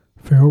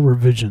Feral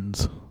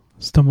Revisions,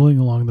 Stumbling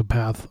Along the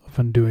Path of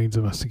Undoing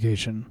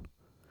Domestication.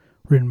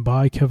 Written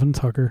by Kevin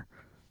Tucker,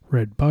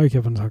 read by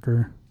Kevin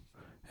Tucker,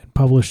 and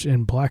published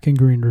in Black and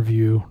Green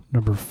Review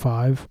number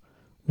 5,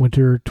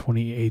 Winter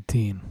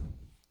 2018.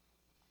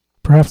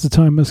 Perhaps the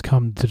time has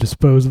come to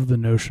dispose of the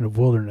notion of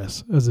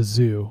wilderness as a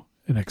zoo,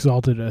 an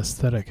exalted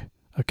aesthetic,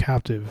 a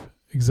captive,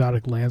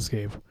 exotic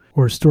landscape,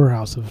 or a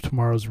storehouse of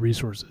tomorrow's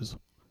resources.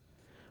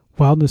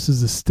 Wildness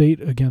is the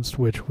state against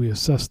which we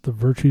assess the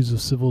virtues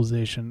of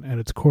civilization and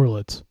its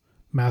correlates,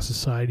 mass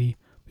society,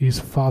 the use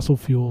of fossil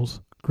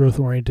fuels,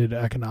 growth-oriented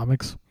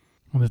economics,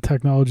 and the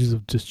technologies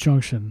of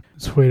disjunction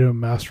and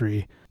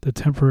pseudo-mastery that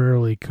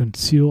temporarily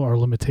conceal our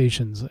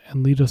limitations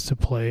and lead us to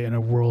play in a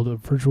world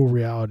of virtual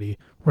reality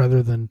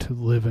rather than to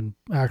live in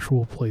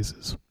actual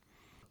places.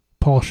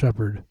 Paul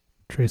Shepard,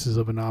 Traces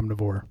of an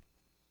Omnivore.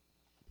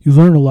 You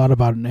learn a lot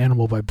about an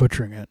animal by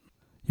butchering it.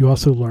 You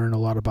also learn a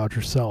lot about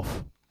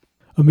yourself.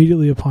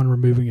 Immediately upon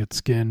removing its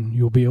skin,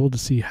 you will be able to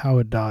see how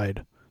it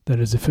died, that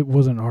is, if it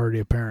wasn't already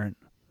apparent.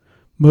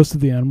 Most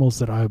of the animals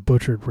that I have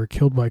butchered were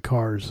killed by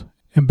cars,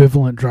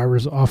 ambivalent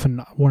drivers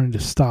often wanting to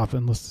stop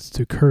unless it's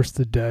to curse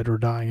the dead or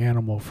dying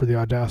animal for the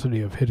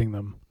audacity of hitting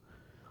them.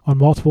 On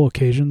multiple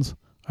occasions,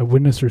 I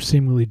witnessed or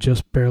seemingly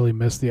just barely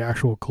missed the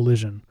actual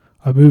collision.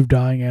 I moved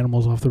dying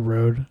animals off the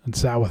road and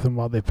sat with them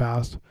while they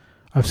passed.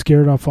 I've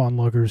scared off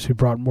onlookers who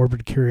brought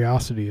morbid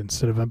curiosity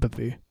instead of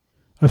empathy.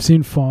 I've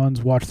seen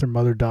fawns watch their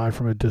mother die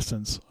from a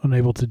distance,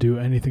 unable to do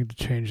anything to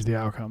change the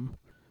outcome.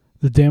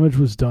 The damage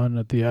was done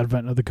at the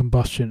advent of the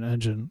combustion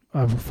engine,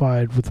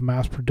 amplified with the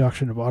mass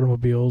production of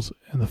automobiles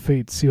and the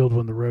fate sealed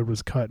when the road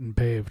was cut and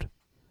paved.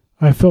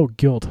 I felt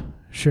guilt,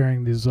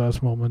 sharing these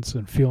last moments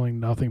and feeling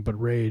nothing but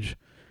rage.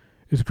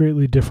 It's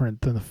greatly different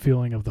than the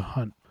feeling of the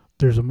hunt.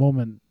 There's a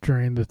moment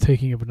during the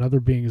taking of another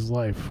being's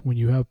life when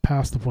you have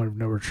passed the point of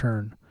no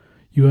return.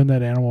 You and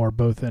that animal are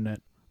both in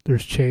it.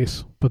 There's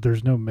chase, but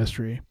there's no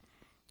mystery.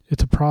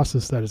 It's a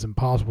process that is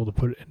impossible to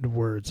put into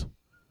words.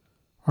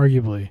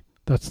 Arguably,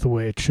 that's the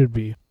way it should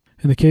be.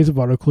 In the case of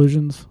auto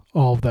collisions,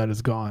 all of that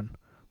is gone.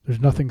 There's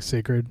nothing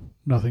sacred,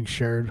 nothing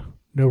shared,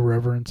 no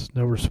reverence,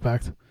 no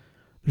respect.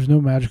 There's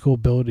no magical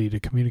ability to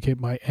communicate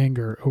my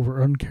anger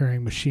over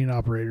uncaring machine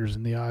operators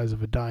in the eyes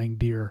of a dying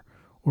deer,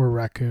 or a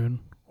raccoon,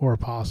 or a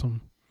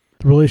possum.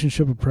 The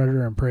relationship of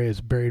predator and prey is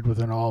buried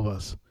within all of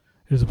us.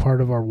 It is a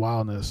part of our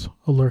wildness,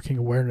 a lurking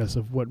awareness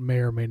of what may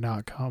or may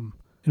not come.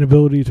 An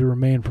ability to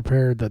remain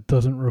prepared that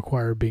doesn't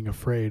require being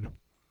afraid.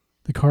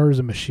 The car is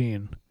a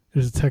machine. It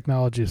is a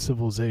technology of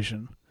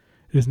civilization.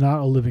 It is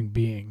not a living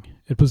being.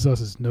 It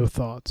possesses no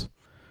thoughts.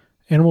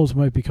 Animals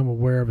might become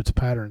aware of its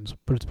patterns,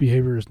 but its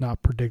behavior is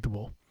not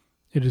predictable.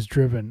 It is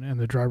driven, and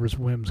the driver's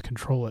whims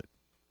control it.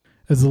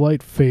 As the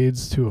light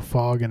fades to a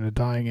fog in a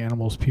dying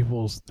animal's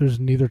pupils, there is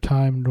neither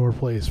time nor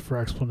place for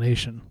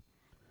explanation.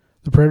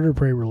 The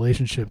predator-prey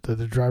relationship that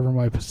the driver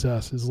might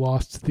possess is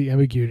lost to the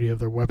ambiguity of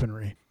their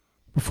weaponry.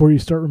 Before you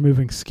start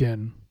removing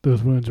skin,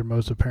 those wounds are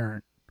most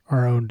apparent.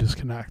 Our own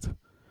disconnect.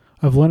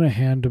 I've lent a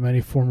hand to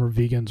many former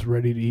vegans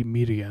ready to eat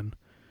meat again.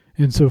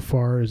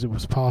 Insofar as it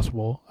was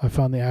possible, I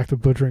found the act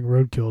of butchering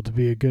roadkill to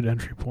be a good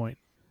entry point.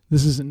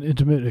 This is an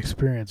intimate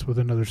experience with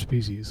another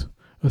species,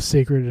 a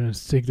sacred and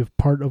instinctive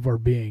part of our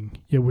being,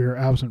 yet we are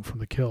absent from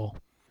the kill.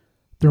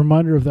 The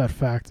reminder of that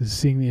fact is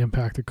seeing the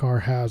impact a car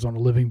has on a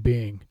living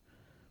being.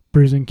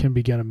 Bruising can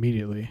begin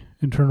immediately.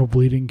 Internal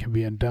bleeding can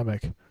be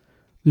endemic.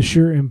 The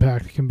sheer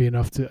impact can be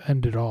enough to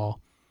end it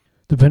all.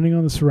 Depending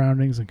on the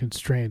surroundings and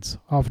constraints,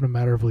 often a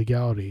matter of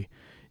legality,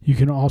 you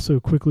can also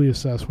quickly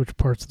assess which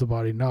parts of the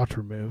body not to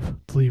remove,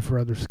 to leave for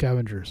other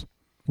scavengers.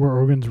 Were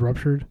organs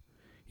ruptured?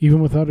 Even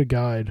without a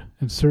guide,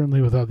 and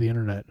certainly without the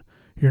internet,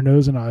 your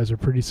nose and eyes are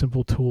pretty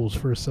simple tools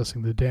for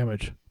assessing the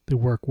damage. They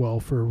work well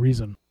for a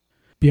reason.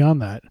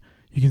 Beyond that,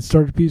 you can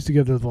start to piece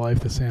together the life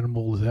this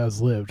animal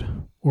has lived,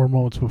 or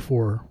moments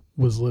before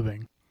was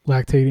living.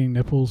 Lactating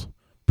nipples,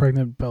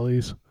 pregnant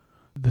bellies,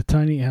 the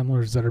tiny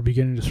antlers that are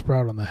beginning to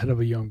sprout on the head of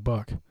a young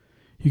buck.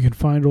 You can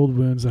find old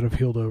wounds that have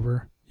healed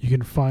over. You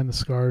can find the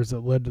scars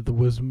that led to the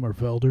wisdom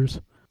of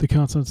elders, the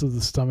contents of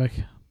the stomach,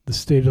 the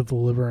state of the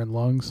liver and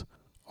lungs.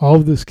 All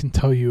of this can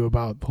tell you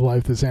about the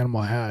life this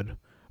animal had,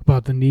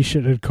 about the niche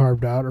it had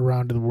carved out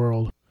around the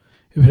world.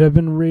 If it had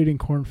been raiding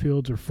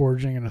cornfields or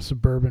foraging in a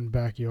suburban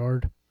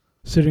backyard,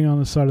 sitting on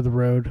the side of the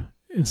road,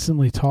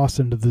 instantly tossed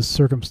into this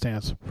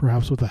circumstance,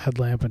 perhaps with a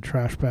headlamp and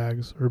trash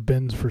bags, or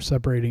bins for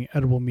separating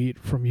edible meat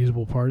from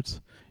usable parts,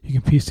 you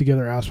can piece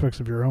together aspects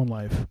of your own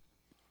life.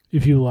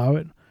 If you allow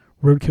it,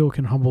 roadkill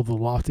can humble the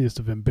loftiest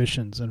of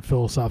ambitions and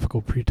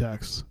philosophical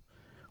pretexts.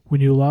 When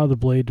you allow the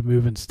blade to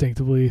move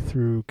instinctively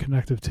through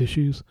connective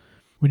tissues,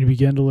 when you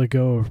begin to let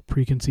go of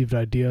preconceived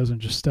ideas and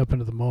just step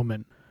into the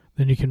moment,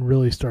 then you can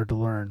really start to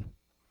learn.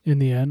 In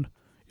the end,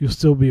 you'll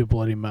still be a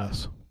bloody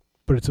mess,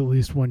 but it's at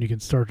least one you can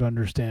start to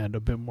understand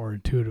a bit more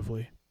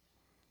intuitively.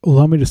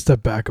 Allow me to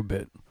step back a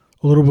bit,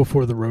 a little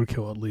before the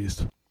roadkill at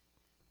least.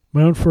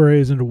 My own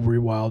forays into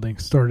rewilding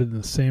started in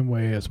the same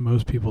way as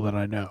most people that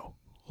I know,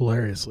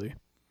 hilariously.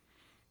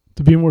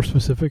 To be more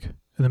specific,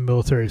 in the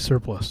military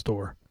surplus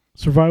store.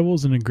 Survival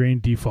is an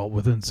ingrained default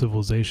within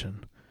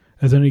civilization.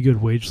 As any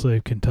good wage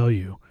slave can tell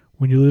you,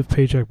 when you live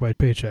paycheck by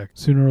paycheck,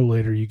 sooner or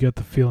later you get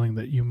the feeling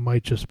that you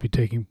might just be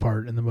taking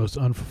part in the most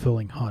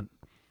unfulfilling hunt.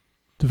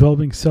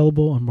 Developing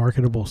sellable and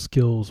marketable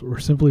skills or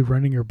simply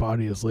renting your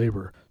body as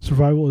labor,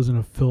 survival isn't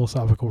a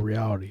philosophical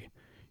reality.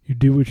 You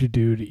do what you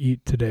do to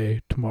eat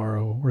today,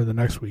 tomorrow, or the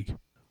next week.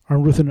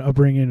 Armed with an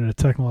upbringing in a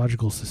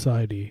technological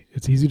society,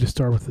 it's easy to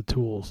start with the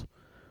tools.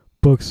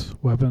 Books,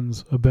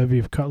 weapons, a bevy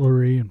of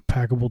cutlery and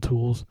packable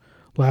tools,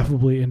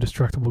 laughably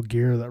indestructible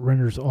gear that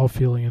renders all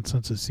feeling and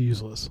senses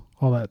useless.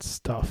 All that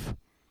stuff.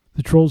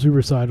 The trolls who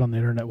reside on the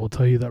internet will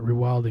tell you that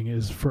rewilding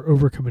is for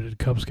overcommitted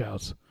Cub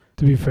Scouts.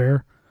 To be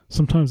fair,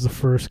 sometimes the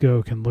first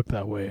go can look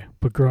that way,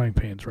 but growing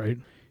pains, right?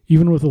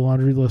 Even with a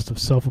laundry list of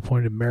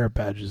self-appointed merit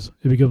badges,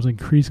 it becomes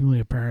increasingly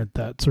apparent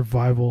that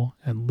survival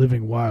and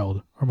living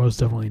wild are most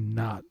definitely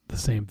not the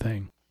same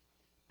thing.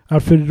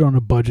 Outfitted on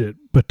a budget,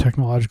 but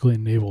technologically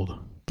enabled,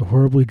 the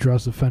horribly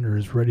dressed offender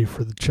is ready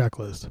for the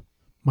checklist.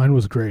 Mine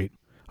was great.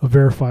 A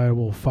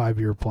verifiable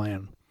 5-year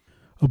plan.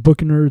 A book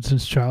nerd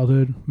since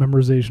childhood,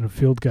 memorization of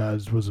field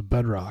guides was a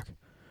bedrock.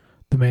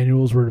 The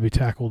manuals were to be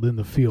tackled in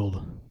the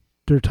field.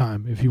 Their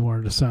time if you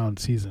wanted to sound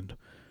seasoned.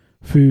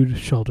 Food,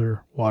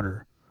 shelter,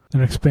 water.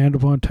 And expand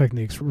upon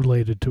techniques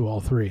related to all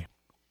three.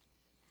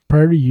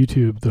 Prior to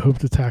YouTube, the hope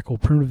to tackle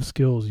primitive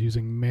skills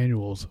using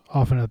manuals,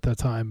 often at that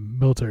time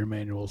military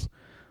manuals,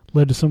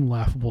 led to some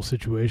laughable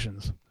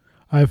situations.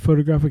 I have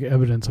photographic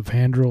evidence of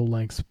hand drill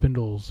length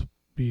spindles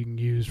being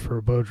used for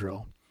a bow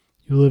drill.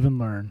 You live and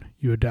learn.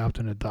 You adapt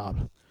and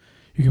adopt.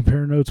 You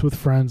compare notes with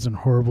friends and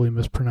horribly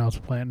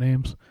mispronounced plant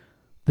names.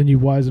 Then you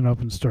wisen up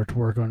and start to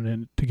work on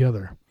it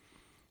together.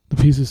 The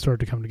pieces start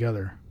to come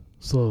together,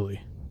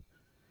 slowly.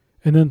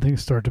 And then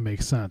things start to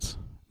make sense,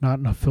 not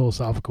in a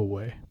philosophical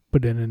way,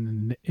 but in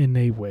an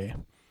innate way.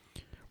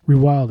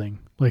 Rewilding,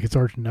 like its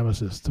arch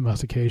nemesis,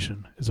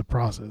 domestication, is a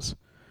process.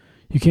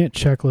 You can't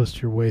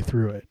checklist your way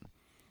through it.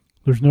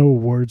 There's no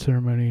award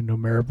ceremony, no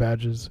merit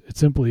badges. It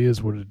simply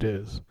is what it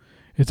is.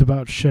 It's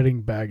about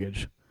shedding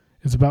baggage.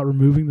 It's about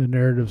removing the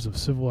narratives of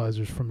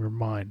civilizers from your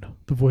mind,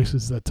 the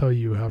voices that tell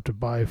you how to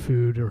buy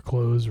food or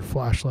clothes or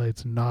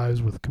flashlights and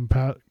knives with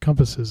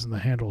compasses in the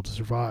handle to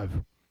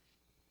survive.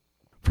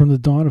 From the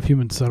dawn of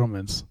human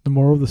settlements, the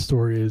moral of the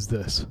story is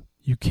this: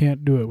 you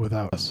can't do it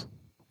without us.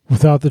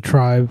 Without the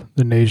tribe,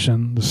 the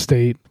nation, the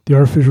state, the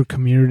artificial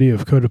community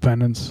of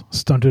codependence,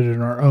 stunted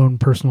in our own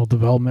personal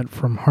development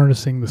from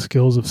harnessing the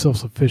skills of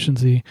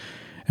self-sufficiency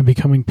and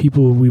becoming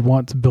people who we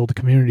want to build a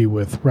community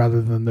with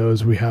rather than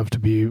those we have to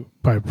be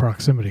by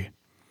proximity.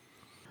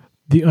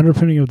 The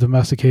underpinning of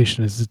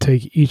domestication is to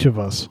take each of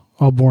us,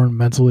 all born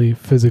mentally,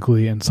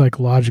 physically, and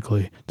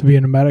psychologically, to be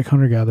a nomadic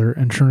hunter-gatherer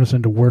and turn us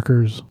into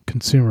workers,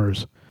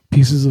 consumers,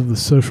 pieces of the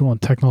social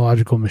and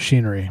technological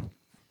machinery.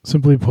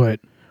 Simply put,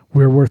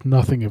 we are worth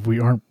nothing if we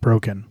aren't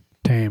broken,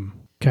 tame,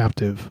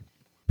 captive.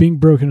 Being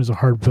broken is a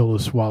hard pill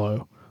to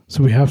swallow,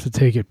 so we have to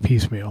take it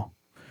piecemeal.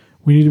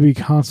 We need to be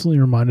constantly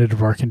reminded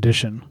of our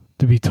condition,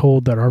 to be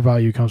told that our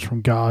value comes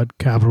from God,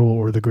 capital,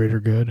 or the greater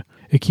good.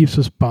 It keeps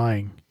us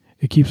buying.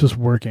 It keeps us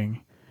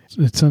working.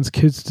 It sends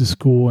kids to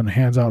school and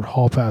hands out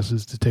hall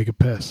passes to take a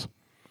piss.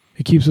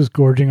 It keeps us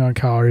gorging on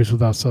calories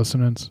without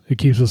sustenance. It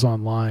keeps us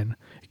online.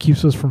 It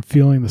keeps us from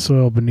feeling the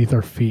soil beneath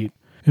our feet.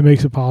 It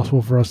makes it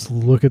possible for us to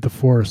look at the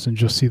forest and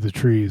just see the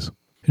trees.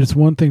 It is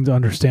one thing to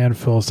understand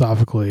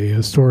philosophically,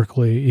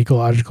 historically,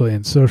 ecologically,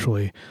 and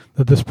socially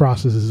that this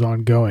process is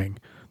ongoing,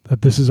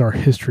 that this is our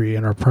history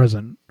and our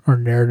present, our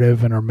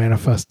narrative and our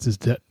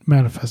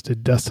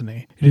manifested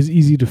destiny. It is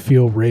easy to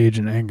feel rage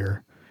and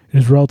anger. It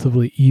is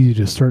relatively easy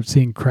to start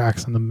seeing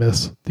cracks in the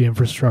myths, the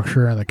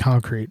infrastructure, and the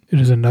concrete. It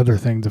is another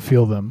thing to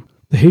feel them.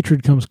 The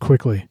hatred comes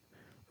quickly.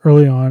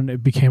 Early on,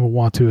 it became a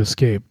want to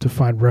escape, to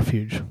find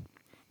refuge.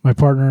 My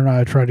partner and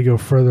I tried to go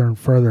further and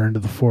further into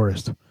the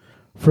forest,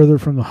 further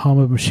from the hum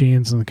of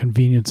machines and the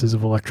conveniences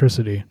of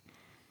electricity.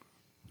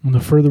 And the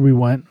further we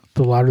went,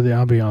 the louder the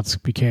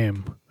ambiance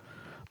became.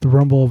 The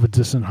rumble of a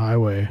distant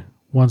highway,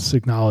 once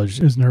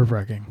acknowledged, is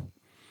nerve-wracking.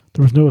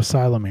 There was no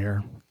asylum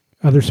here.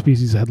 Other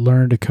species had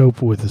learned to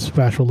cope with the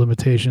spatial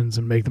limitations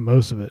and make the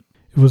most of it.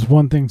 It was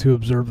one thing to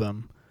observe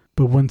them,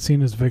 but when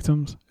seen as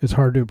victims, it's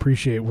hard to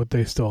appreciate what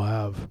they still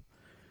have.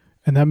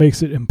 And that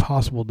makes it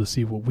impossible to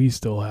see what we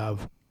still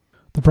have.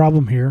 The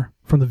problem here,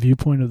 from the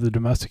viewpoint of the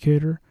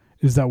domesticator,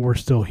 is that we're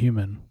still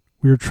human.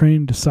 We are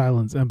trained to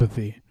silence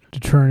empathy, to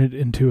turn it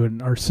into an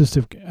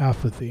narcissistic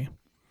apathy.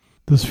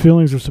 Those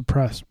feelings are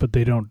suppressed, but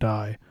they don't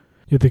die.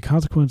 Yet the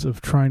consequence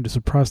of trying to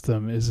suppress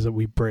them is that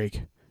we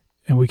break,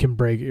 and we can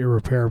break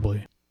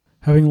irreparably.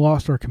 Having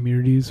lost our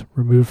communities,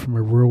 removed from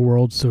a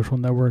real-world social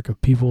network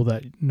of people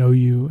that know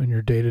you in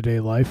your day-to-day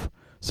life,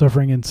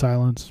 suffering in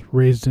silence,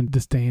 raised in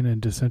disdain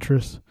and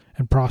disinterest,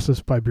 and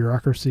processed by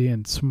bureaucracy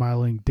and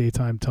smiling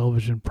daytime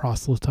television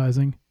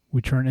proselytizing,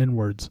 we turn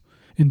inwards.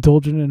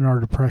 Indulgent in our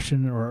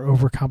depression or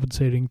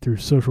overcompensating through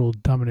social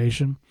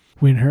domination,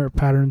 we inherit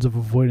patterns of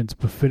avoidance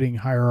befitting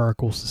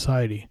hierarchical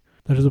society.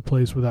 That is a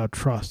place without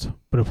trust,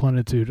 but a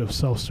plenitude of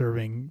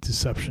self-serving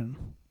deception.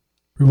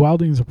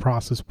 Rewilding is a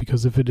process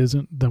because if it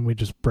isn't, then we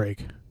just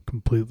break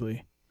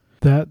completely.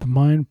 That the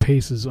mind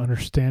paces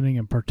understanding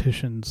and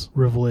partitions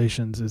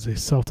revelations is a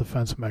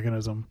self-defense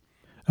mechanism.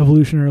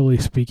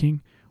 Evolutionarily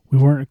speaking, we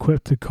weren't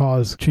equipped to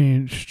cause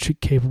change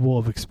capable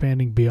of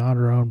expanding beyond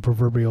our own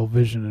proverbial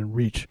vision and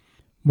reach.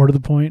 More to the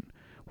point,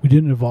 we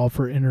didn't evolve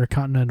for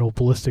intercontinental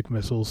ballistic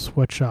missiles,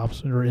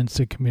 sweatshops, or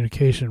instant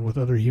communication with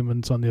other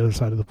humans on the other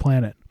side of the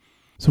planet.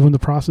 So when the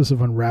process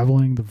of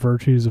unraveling the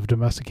virtues of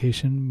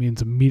domestication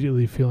means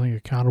immediately feeling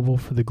accountable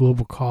for the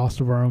global cost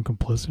of our own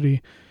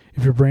complicity,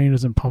 if your brain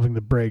isn't pumping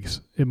the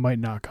brakes, it might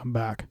not come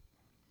back.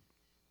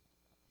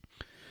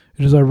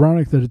 It is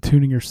ironic that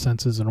attuning your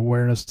senses and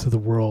awareness to the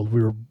world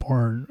we were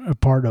born a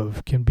part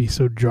of can be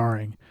so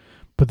jarring,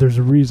 but there's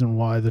a reason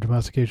why the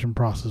domestication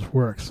process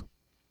works.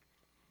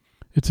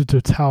 It's a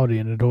totality,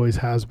 and it always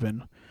has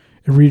been.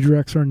 It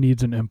redirects our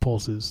needs and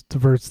impulses,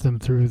 diverts them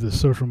through the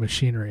social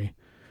machinery.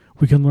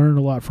 We can learn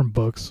a lot from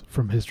books,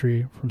 from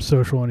history, from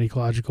social and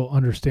ecological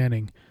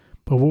understanding,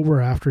 but what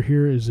we're after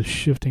here is the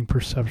shifting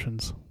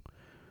perceptions.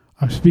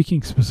 I'm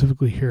speaking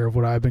specifically here of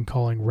what I've been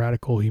calling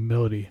radical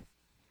humility.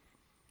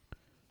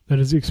 That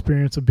is the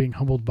experience of being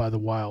humbled by the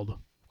wild,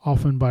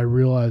 often by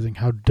realizing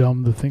how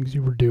dumb the things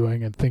you were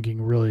doing and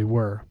thinking really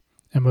were,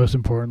 and most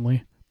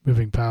importantly,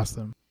 moving past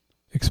them.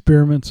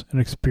 Experiments and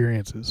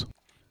experiences.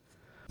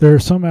 There are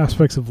some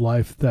aspects of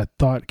life that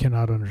thought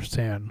cannot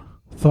understand.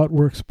 Thought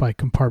works by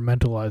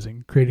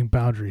compartmentalizing, creating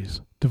boundaries,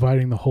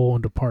 dividing the whole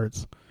into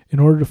parts. In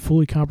order to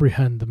fully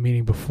comprehend the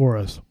meaning before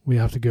us, we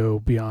have to go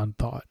beyond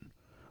thought.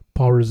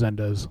 Paul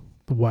Resendez,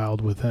 The Wild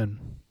Within.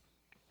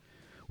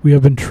 We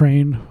have been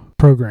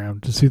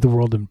programmed to see the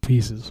world in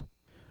pieces.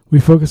 We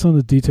focus on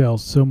the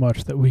details so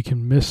much that we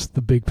can miss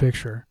the big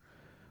picture.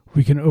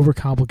 We can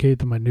overcomplicate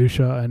the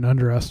minutiae and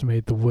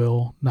underestimate the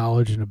will,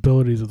 knowledge, and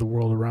abilities of the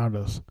world around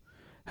us.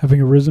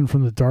 Having arisen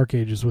from the Dark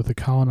Ages with the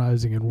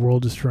colonizing and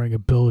world-destroying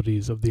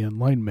abilities of the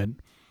Enlightenment,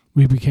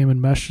 we became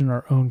enmeshed in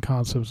our own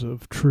concepts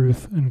of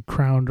truth and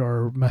crowned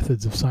our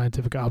methods of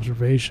scientific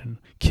observation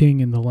king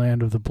in the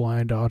land of the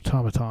blind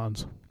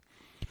automatons.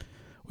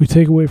 We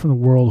take away from the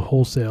world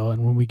wholesale,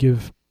 and when we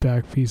give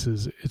back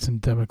pieces, it's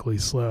endemically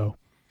slow.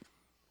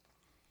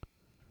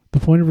 The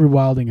point of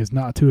rewilding is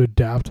not to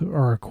adapt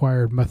our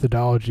acquired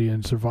methodology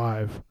and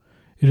survive.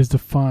 It is to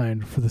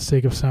find, for the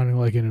sake of sounding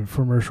like an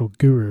infomercial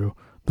guru,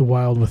 the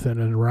wild within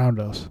and around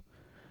us.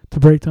 To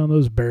break down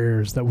those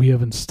barriers that we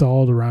have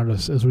installed around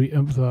us as we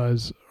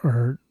emphasize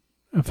our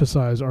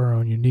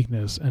own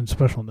uniqueness and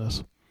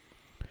specialness.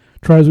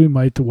 Try as we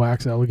might to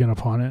wax elegant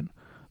upon it,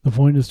 the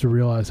point is to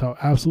realize how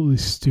absolutely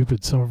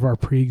stupid some of our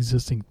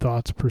pre-existing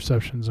thoughts,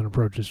 perceptions, and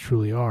approaches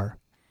truly are.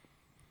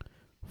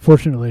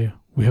 Fortunately,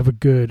 we have a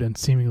good and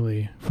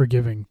seemingly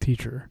forgiving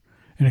teacher,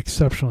 an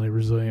exceptionally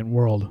resilient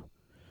world.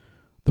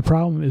 The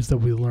problem is that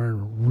we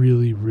learn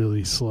really,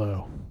 really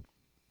slow.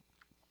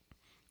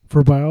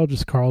 For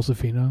biologist Carl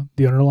Safina,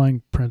 the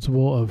underlying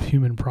principle of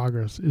human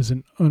progress is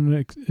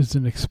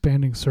an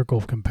expanding circle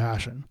of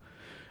compassion.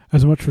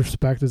 As much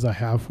respect as I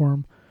have for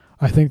him,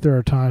 I think there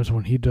are times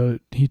when he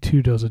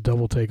too does a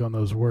double take on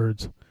those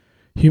words.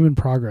 Human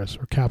progress,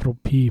 or capital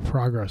P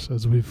progress,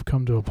 as we've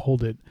come to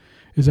uphold it,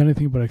 is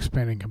anything but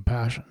expanding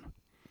compassion.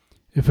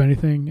 If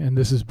anything, and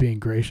this is being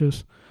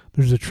gracious,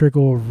 there's a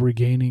trickle of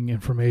regaining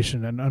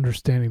information and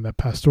understanding that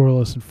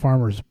pastoralists and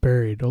farmers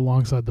buried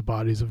alongside the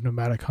bodies of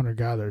nomadic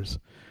hunter-gatherers,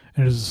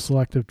 and it is a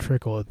selective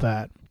trickle at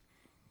that.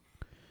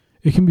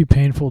 It can be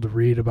painful to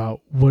read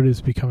about what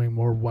is becoming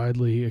more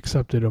widely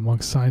accepted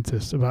amongst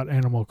scientists about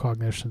animal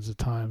cognitions at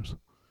times.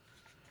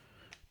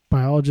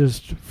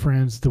 Biologist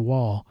Frans de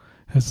Waal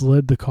has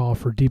led the call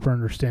for deeper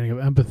understanding of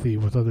empathy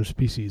with other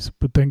species,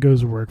 but then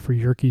goes to work for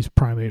Yerkes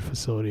Primate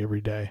Facility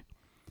every day.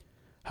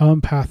 How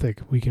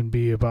empathic we can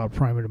be about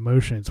primate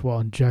emotions while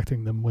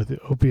injecting them with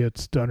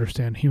opiates to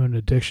understand human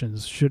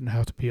addictions shouldn't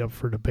have to be up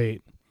for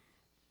debate.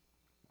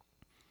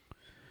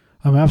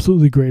 I'm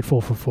absolutely grateful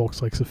for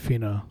folks like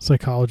Safina,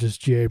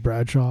 psychologist G.A.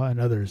 Bradshaw, and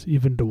others,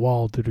 even de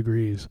Waal to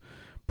degrees,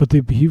 but the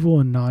upheaval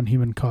in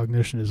non-human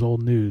cognition is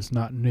old news,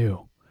 not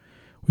new.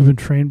 We've been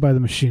trained by the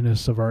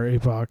machinists of our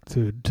epoch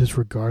to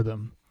disregard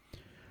them.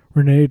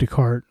 René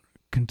Descartes,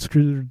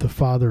 considered the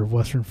father of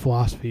Western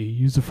philosophy,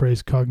 used the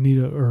phrase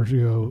cognito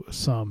ergo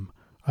sum,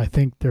 I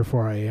think,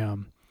 therefore I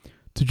am,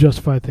 to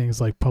justify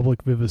things like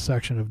public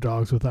vivisection of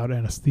dogs without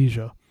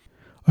anesthesia.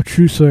 A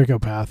true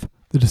psychopath,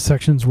 the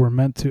dissections were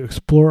meant to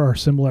explore our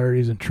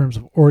similarities in terms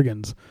of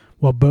organs,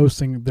 while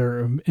boasting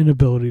their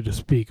inability to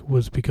speak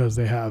was because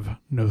they have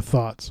no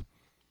thoughts.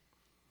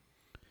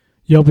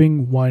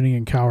 Yelping, whining,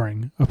 and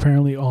cowering,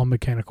 apparently all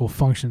mechanical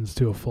functions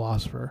to a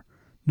philosopher.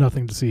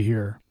 Nothing to see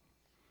here.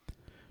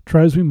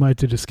 Try as we might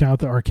to discount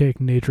the archaic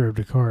nature of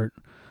Descartes,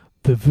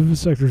 the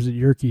vivisectors at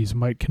Yerkes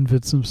might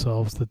convince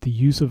themselves that the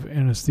use of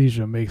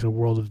anesthesia makes a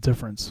world of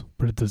difference,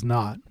 but it does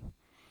not.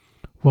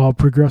 While a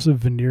progressive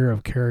veneer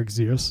of care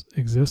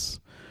exists,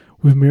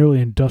 we've merely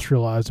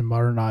industrialized and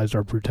modernized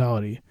our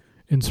brutality.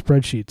 In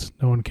spreadsheets,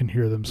 no one can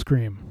hear them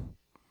scream.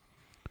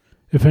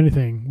 If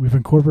anything, we've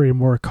incorporated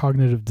more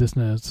cognitive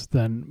dissonance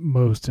than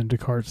most in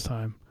Descartes'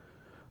 time.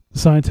 The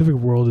scientific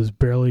world is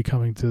barely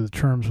coming to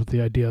terms with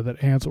the idea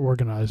that ants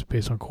organize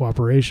based on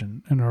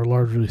cooperation and are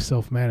largely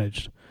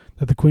self-managed,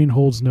 that the queen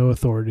holds no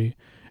authority,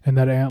 and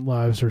that ant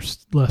lives are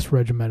less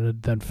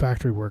regimented than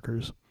factory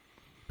workers.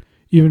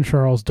 Even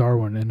Charles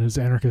Darwin and his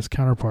anarchist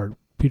counterpart,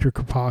 Peter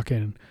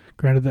Kropotkin,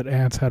 granted that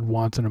ants had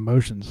wants and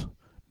emotions.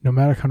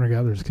 Nomadic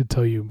hunter-gatherers could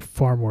tell you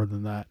far more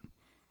than that.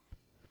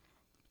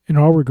 In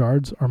all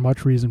regards, our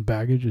much-reasoned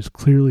baggage is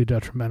clearly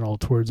detrimental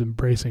towards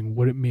embracing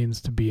what it means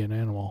to be an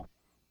animal.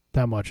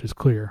 That much is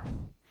clear.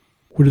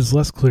 What is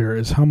less clear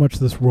is how much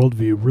this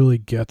worldview really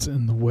gets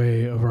in the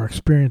way of our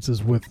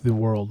experiences with the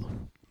world.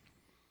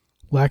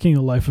 Lacking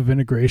a life of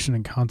integration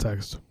and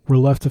context, we're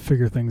left to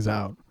figure things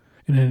out.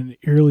 In an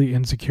eerily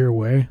insecure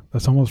way,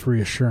 that's almost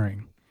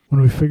reassuring.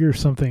 When we figure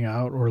something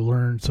out or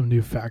learn some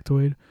new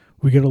factoid,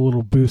 we get a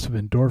little boost of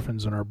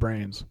endorphins in our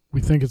brains.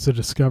 We think it's a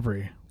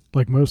discovery.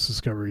 Like most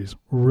discoveries,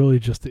 we're really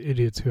just the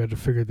idiots who had to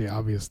figure the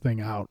obvious thing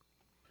out.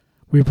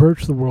 We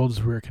approach the world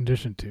as we are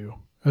conditioned to,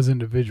 as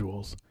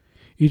individuals,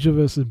 each of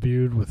us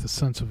imbued with a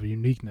sense of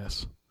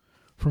uniqueness.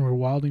 From a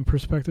wilding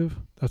perspective,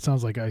 that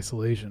sounds like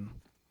isolation.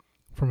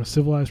 From a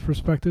civilized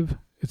perspective,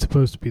 it's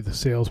supposed to be the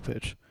sales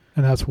pitch,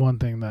 and that's one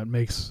thing that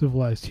makes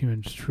civilized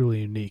humans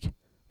truly unique,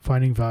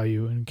 finding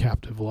value in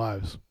captive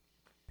lives.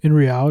 In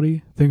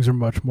reality, things are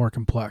much more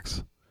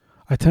complex.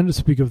 I tend to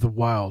speak of the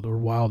wild or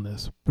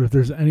wildness, but if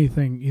there's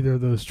anything either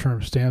of those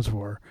terms stands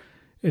for,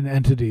 an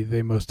entity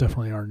they most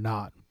definitely are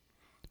not.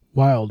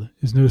 Wild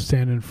is no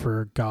stand-in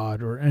for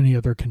God or any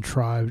other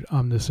contrived,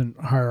 omniscient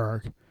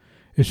hierarch.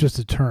 It's just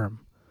a term.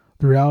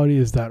 The reality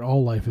is that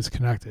all life is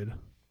connected.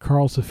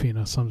 Carl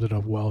Safina sums it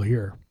up well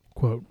here.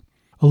 Quote,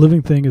 "A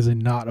living thing is a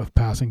knot of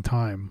passing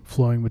time,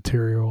 flowing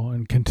material,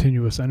 and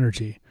continuous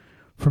energy.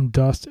 From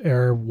dust,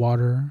 air,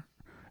 water,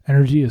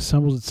 energy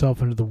assembles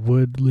itself into the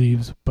wood,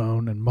 leaves,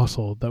 bone, and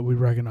muscle that we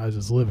recognize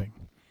as living.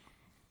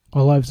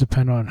 All lives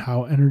depend on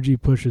how energy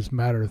pushes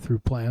matter through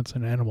plants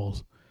and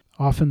animals.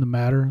 Often the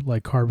matter,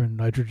 like carbon,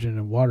 nitrogen,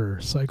 and water,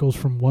 cycles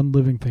from one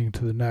living thing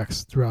to the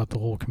next throughout the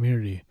whole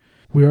community.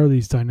 We are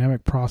these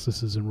dynamic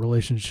processes in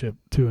relationship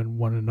to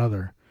one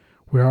another.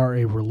 We are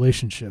a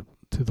relationship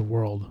to the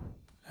world."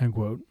 End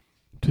quote.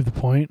 To the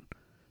point,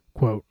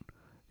 quote,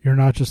 "You're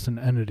not just an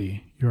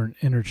entity, you're an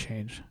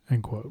interchange."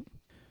 End quote.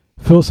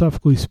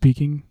 Philosophically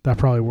speaking, that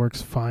probably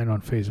works fine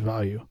on face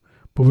value,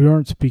 but we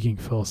aren't speaking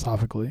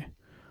philosophically.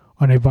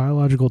 On a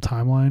biological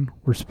timeline,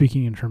 we're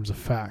speaking in terms of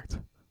fact.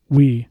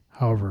 We,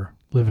 however,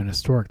 live in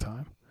historic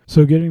time.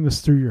 So getting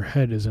this through your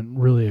head isn't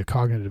really a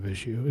cognitive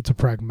issue, it's a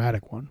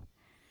pragmatic one.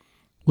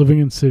 Living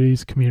in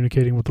cities,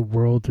 communicating with the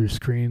world through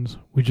screens,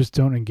 we just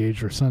don't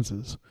engage our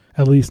senses,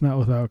 at least not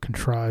without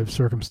contrived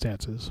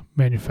circumstances,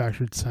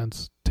 manufactured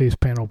scents, taste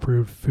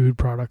panel-approved food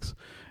products,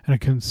 and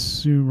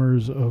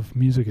consumers of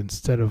music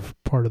instead of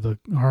part of the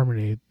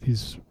harmony.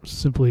 These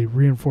simply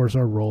reinforce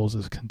our roles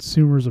as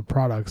consumers of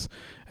products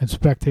and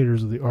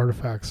spectators of the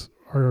artifacts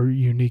our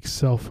unique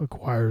self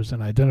acquires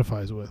and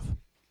identifies with.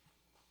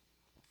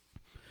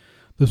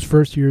 Those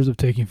first years of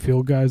taking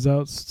field guides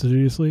out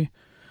studiously,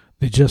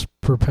 they just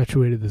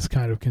perpetuated this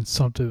kind of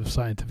consumptive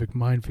scientific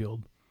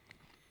minefield.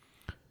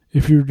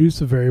 If you reduce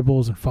the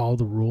variables and follow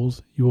the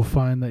rules, you will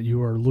find that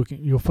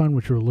you'll find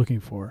what you are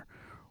looking for,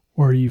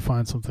 or you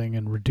find something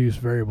and reduce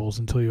variables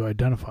until you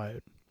identify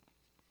it.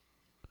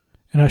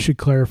 And I should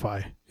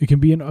clarify, it can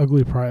be an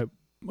ugly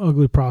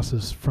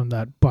process from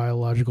that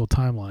biological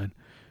timeline.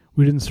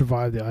 We didn't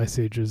survive the ice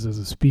ages as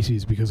a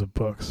species because of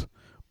books,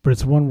 but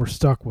it's one we're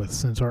stuck with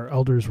since our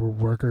elders were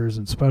workers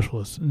and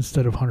specialists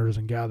instead of hunters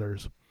and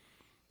gatherers.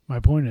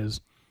 My point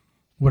is,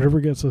 whatever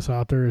gets us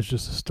out there is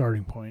just a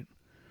starting point.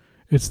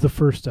 It's the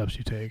first steps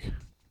you take,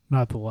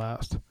 not the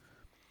last.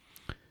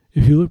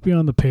 If you look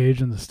beyond the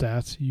page and the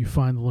stats, you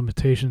find the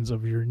limitations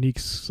of your unique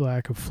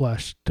slack of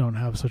flesh don't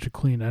have such a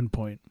clean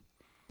endpoint.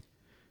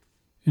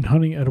 In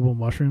hunting edible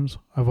mushrooms,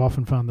 I've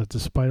often found that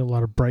despite a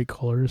lot of bright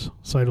colors,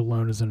 sight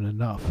alone isn't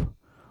enough.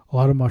 A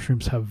lot of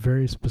mushrooms have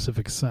very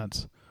specific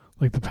scents,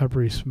 like the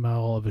peppery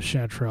smell of a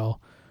chanterelle.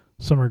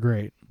 Some are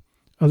great.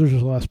 Others are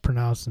less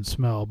pronounced in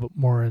smell, but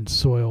more in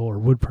soil or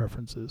wood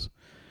preferences.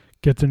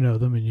 Get to know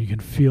them and you can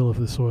feel if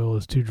the soil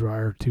is too dry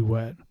or too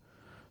wet.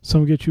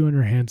 Some get you on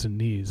your hands and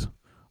knees.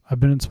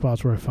 I've been in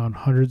spots where I found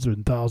hundreds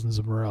and thousands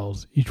of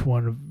morels, each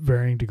one of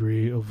varying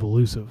degree of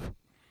elusive.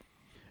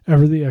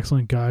 Ever the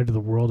excellent guide to the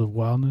world of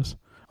wildness,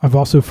 I've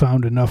also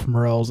found enough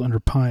morels under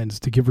pines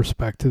to give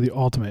respect to the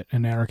ultimate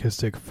in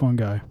anarchistic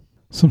fungi.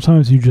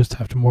 Sometimes you just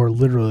have to more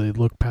literally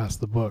look past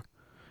the book.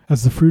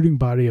 As the fruiting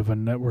body of a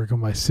network of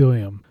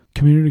mycelium,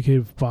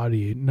 communicative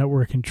body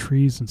networking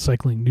trees and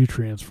cycling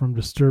nutrients from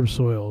disturbed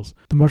soils,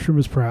 the mushroom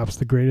is perhaps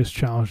the greatest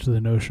challenge to the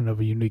notion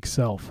of a unique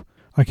self.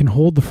 I can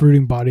hold the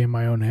fruiting body in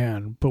my own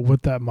hand, but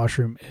what that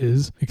mushroom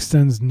is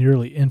extends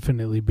nearly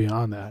infinitely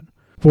beyond that.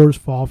 Spores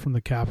fall from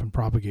the cap and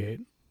propagate.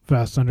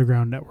 Vast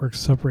underground networks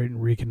separate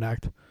and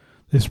reconnect.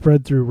 They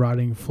spread through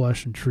rotting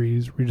flesh and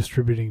trees,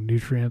 redistributing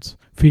nutrients,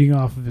 feeding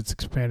off of its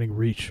expanding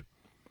reach.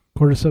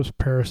 Cordyceps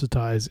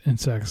parasitize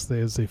insects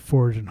as they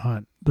forage and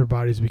hunt, their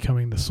bodies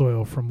becoming the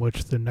soil from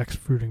which the next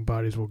fruiting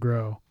bodies will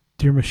grow.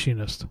 Dear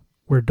machinist,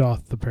 where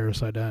doth the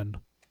parasite end?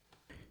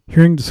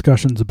 Hearing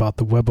discussions about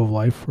the web of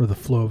life or the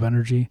flow of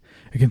energy,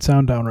 it can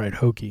sound downright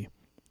hokey.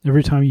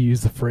 Every time you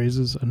use the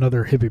phrases,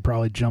 another hippie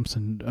probably jumps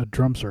in a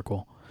drum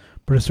circle.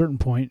 But at a certain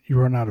point, you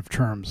run out of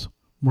terms.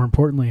 More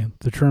importantly,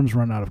 the terms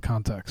run out of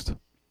context.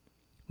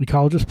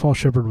 Ecologist Paul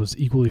Shepard was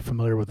equally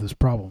familiar with this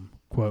problem.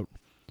 Quote,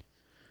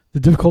 the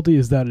difficulty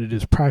is that it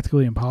is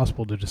practically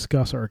impossible to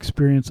discuss our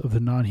experience of the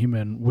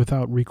non-human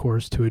without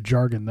recourse to a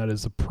jargon that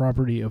is the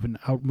property of an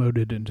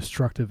outmoded and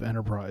destructive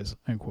enterprise.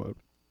 End quote.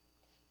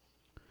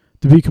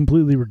 To be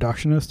completely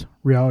reductionist,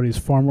 reality is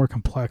far more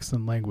complex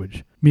than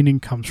language.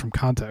 Meaning comes from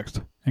context,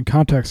 and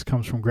context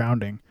comes from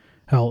grounding.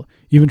 Hell,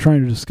 even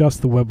trying to discuss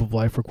the web of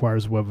life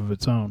requires a web of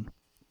its own.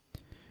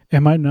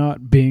 Am I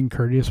not being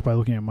courteous by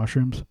looking at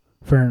mushrooms?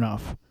 Fair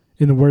enough.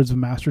 In the words of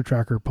master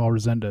tracker Paul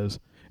Resendez,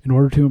 in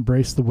order to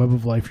embrace the web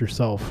of life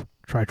yourself,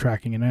 try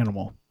tracking an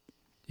animal.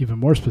 Even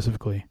more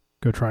specifically,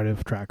 go try to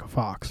track a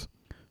fox.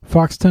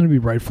 Fox tend to be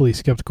rightfully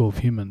skeptical of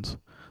humans.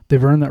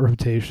 They've earned that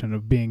reputation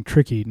of being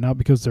tricky not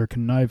because they're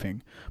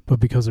conniving, but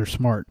because they're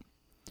smart.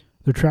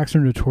 Their tracks are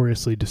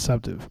notoriously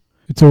deceptive.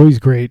 It's always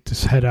great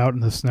to head out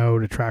in the snow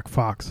to track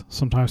fox,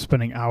 sometimes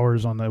spending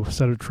hours on the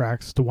set of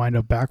tracks to wind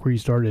up back where you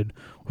started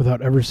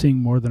without ever seeing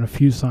more than a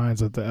few signs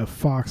that the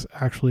fox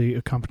actually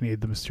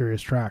accompanied the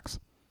mysterious tracks.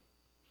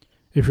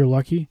 If you're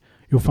lucky,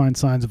 you'll find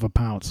signs of a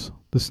pounce,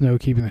 the snow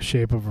keeping the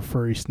shape of a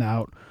furry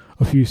snout,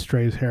 a few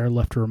strays hair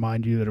left to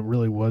remind you that it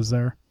really was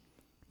there.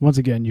 Once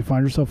again, you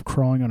find yourself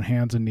crawling on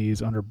hands and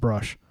knees under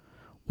brush,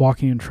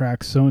 walking in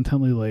tracks so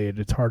intently laid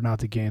it's hard not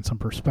to gain some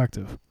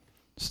perspective.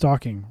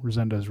 Stalking,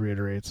 Resendez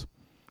reiterates,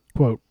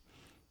 quote,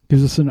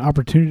 gives us an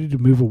opportunity to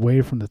move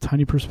away from the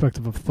tiny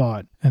perspective of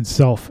thought and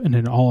self in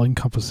an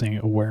all-encompassing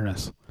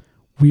awareness.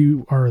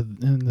 We are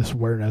in this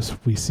awareness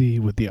we see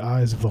with the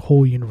eyes of the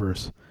whole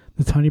universe.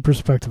 The tiny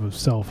perspective of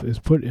self is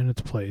put in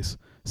its place,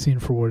 seen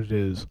for what it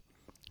is.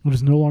 It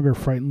is no longer a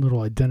frightened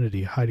little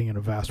identity hiding in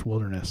a vast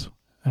wilderness.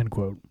 End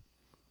quote.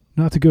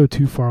 Not to go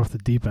too far off the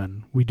deep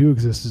end, we do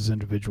exist as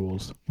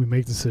individuals. We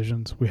make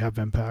decisions, we have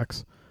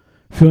impacts.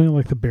 Feeling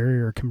like the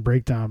barrier can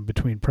break down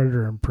between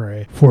predator and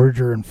prey,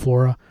 forager and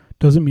flora,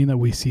 doesn't mean that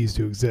we cease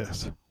to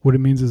exist. What it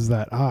means is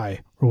that I,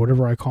 or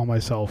whatever I call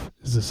myself,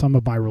 is the sum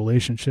of my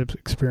relationships,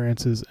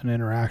 experiences, and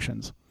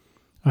interactions.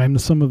 I am the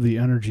sum of the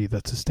energy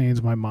that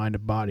sustains my mind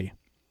and body.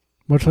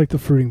 Much like the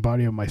fruiting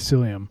body of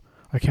mycelium,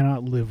 I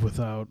cannot live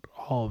without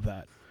all of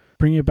that.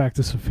 Bringing it back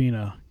to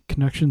Safina,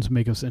 connections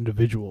make us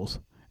individuals.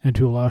 And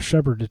to allow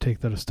Shepard to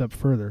take that a step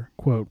further,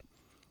 quote,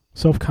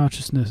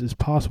 self-consciousness is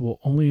possible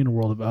only in a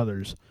world of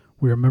others.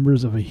 We are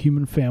members of a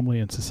human family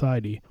and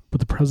society, but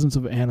the presence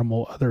of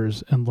animal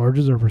others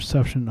enlarges our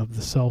perception of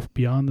the self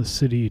beyond the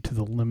city to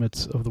the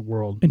limits of the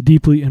world, and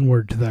deeply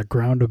inward to that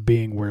ground of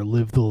being where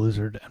live the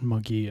lizard and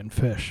monkey and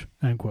fish.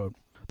 End quote.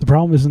 The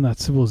problem isn't that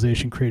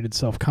civilization created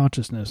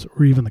self-consciousness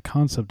or even the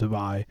concept of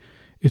I,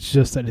 it's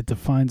just that it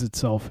defines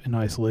itself in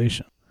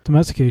isolation.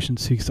 Domestication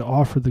seeks to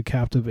offer the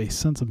captive a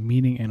sense of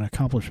meaning and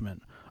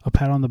accomplishment, a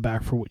pat on the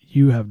back for what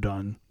you have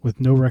done, with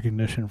no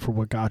recognition for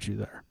what got you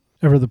there.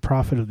 Ever the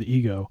prophet of the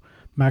ego,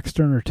 Max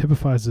Stirner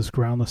typifies this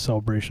groundless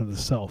celebration of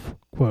the self.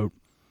 Quote,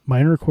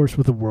 my intercourse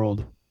with the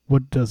world,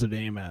 what does it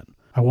aim at?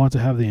 I want to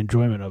have the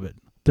enjoyment of it.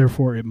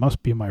 Therefore it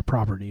must be my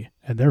property,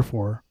 and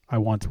therefore I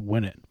want to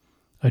win it.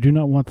 I do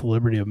not want the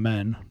liberty of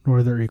men,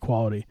 nor their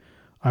equality.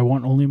 I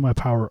want only my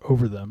power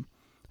over them.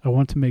 I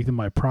want to make them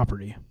my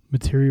property,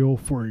 material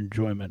for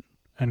enjoyment.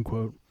 End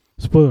quote.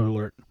 Spoiler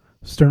alert,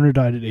 Stirner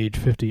died at age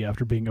 50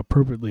 after being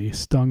appropriately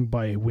stung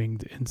by a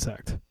winged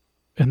insect.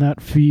 And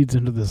that feeds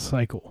into this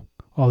cycle,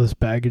 all this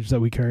baggage that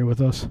we carry with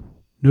us,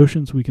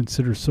 notions we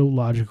consider so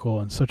logical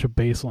and such a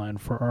baseline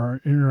for our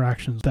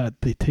interactions that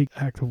they take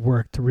active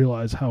work to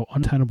realize how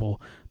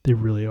untenable they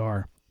really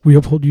are. We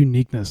uphold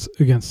uniqueness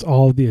against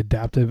all of the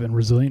adaptive and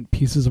resilient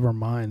pieces of our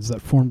minds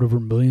that formed over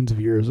millions of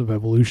years of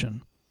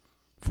evolution.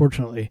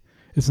 Fortunately,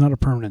 it's not a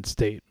permanent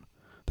state.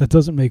 That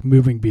doesn't make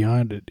moving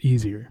beyond it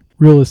easier.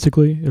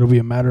 Realistically, it'll be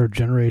a matter of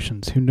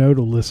generations who know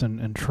to listen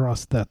and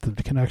trust that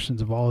the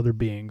connections of all other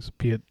beings,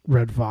 be it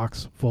red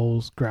fox,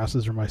 voles,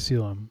 grasses, or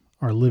mycelium,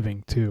 are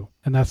living too.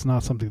 And that's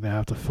not something they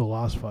have to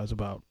philosophize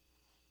about.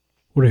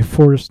 What a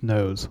forest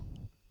knows.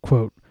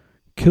 Quote,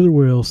 killer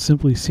whales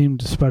simply seem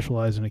to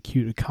specialize in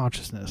acute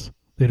consciousness.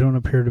 They don't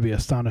appear to be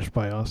astonished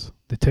by us.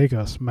 They take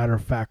us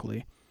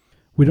matter-of-factly.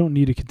 We don't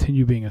need to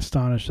continue being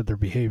astonished at their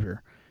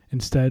behavior.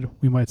 Instead,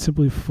 we might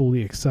simply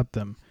fully accept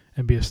them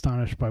and be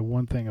astonished by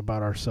one thing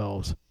about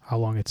ourselves, how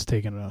long it's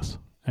taken us.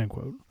 End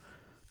quote.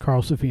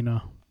 Carl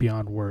Safina,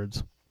 Beyond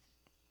Words.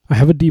 I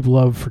have a deep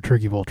love for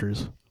turkey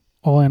vultures.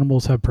 All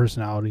animals have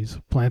personalities.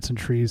 Plants and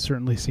trees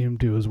certainly seem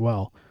to as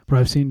well, but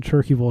I've seen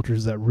turkey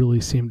vultures that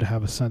really seem to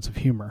have a sense of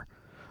humor.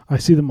 I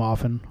see them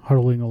often,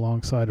 huddling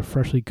alongside a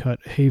freshly cut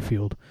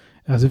hayfield,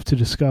 as if to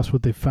discuss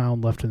what they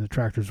found left in the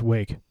tractor's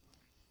wake.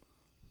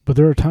 But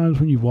there are times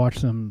when you watch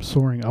them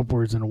soaring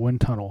upwards in a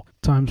wind tunnel,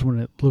 times when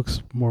it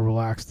looks more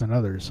relaxed than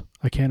others.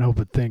 I can't help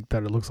but think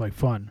that it looks like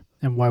fun.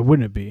 And why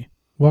wouldn't it be?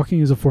 Walking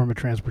is a form of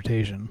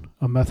transportation,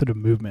 a method of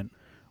movement.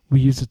 We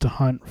use it to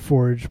hunt,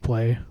 forage,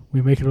 play.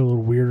 We make it a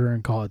little weirder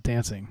and call it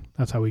dancing.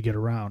 That's how we get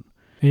around.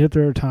 And yet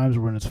there are times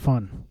when it's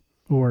fun,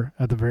 or,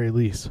 at the very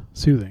least,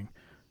 soothing.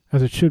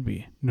 As it should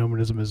be.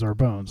 Nomadism is our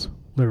bones,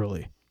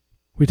 literally.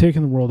 We take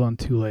in the world on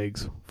two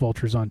legs,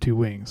 vultures on two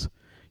wings.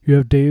 You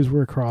have days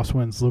where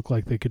crosswinds look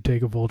like they could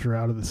take a vulture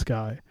out of the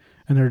sky,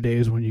 and there are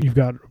days when you've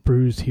got a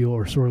bruised heel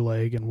or sore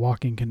leg and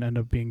walking can end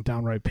up being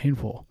downright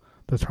painful.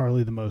 That's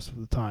hardly the most of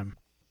the time.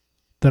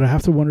 That I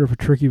have to wonder if a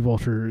tricky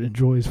vulture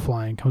enjoys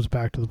flying comes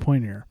back to the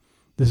point here.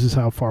 This is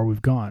how far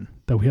we've gone,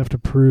 that we have to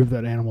prove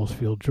that animals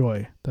feel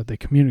joy, that they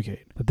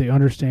communicate, that they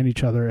understand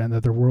each other, and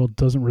that their world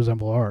doesn't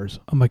resemble ours,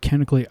 a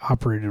mechanically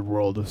operated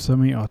world of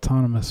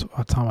semi-autonomous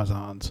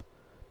automatons,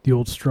 the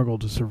old struggle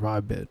to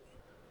survive bit.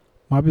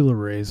 Mobula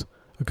rays,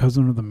 a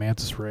cousin of the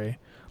mantis ray,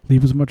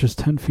 leap as much as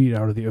 10 feet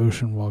out of the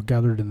ocean while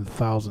gathered in the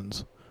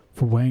thousands.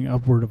 For weighing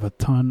upward of a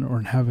ton or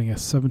in having a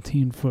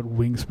 17-foot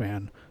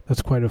wingspan,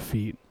 that's quite a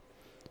feat.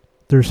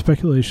 There's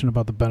speculation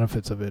about the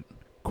benefits of it,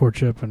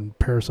 courtship and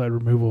parasite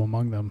removal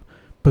among them,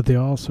 but they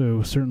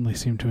also certainly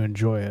seem to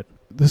enjoy it.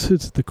 This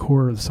hits the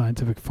core of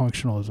scientific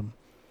functionalism.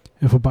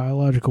 If a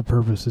biological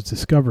purpose is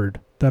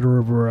discovered, that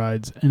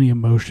overrides any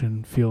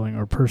emotion, feeling,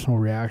 or personal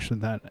reaction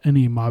that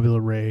any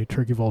mobula ray,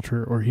 turkey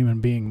vulture, or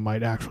human being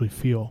might actually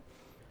feel.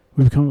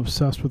 We become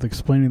obsessed with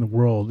explaining the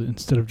world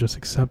instead of just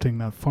accepting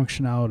that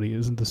functionality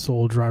isn't the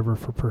sole driver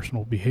for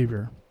personal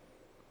behavior.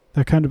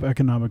 That kind of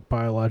economic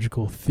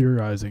biological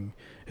theorizing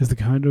is the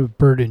kind of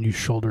burden you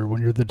shoulder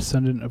when you're the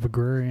descendant of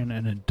agrarian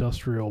and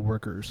industrial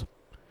workers.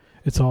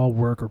 It's all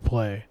work or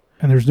play,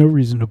 and there's no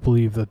reason to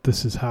believe that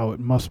this is how it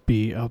must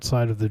be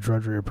outside of the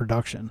drudgery of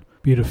production.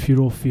 Be it a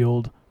feudal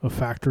field, a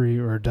factory,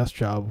 or a desk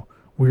job,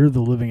 we're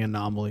the living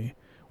anomaly.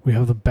 We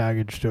have the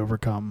baggage to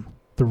overcome.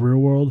 The real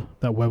world,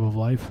 that web of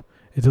life,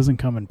 it doesn't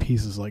come in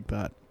pieces like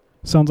that.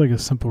 Sounds like a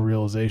simple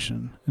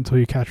realization, until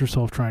you catch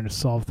yourself trying to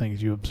solve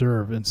things you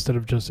observe instead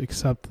of just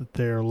accept that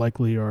they are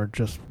likely or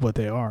just what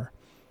they are.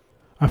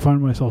 I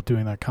find myself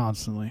doing that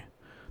constantly.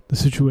 The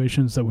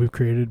situations that we've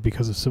created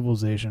because of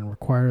civilization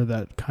require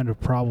that kind of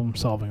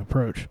problem-solving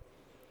approach.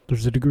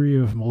 There's a degree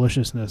of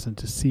maliciousness and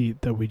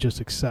deceit that we just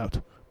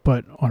accept,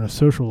 but on a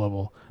social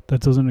level,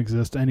 that doesn't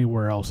exist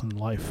anywhere else in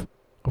life.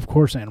 Of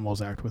course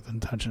animals act with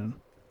intention.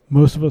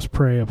 Most of us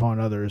prey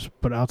upon others,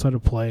 but outside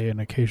of play and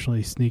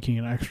occasionally sneaking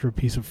an extra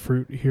piece of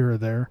fruit here or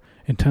there,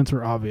 intents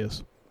are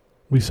obvious.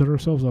 We set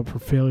ourselves up for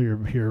failure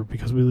here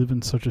because we live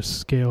in such a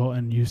scale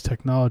and use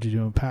technology to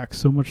impact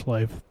so much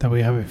life that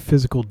we have a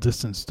physical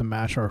distance to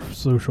match our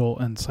social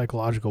and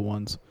psychological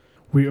ones.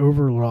 We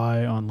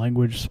over-rely on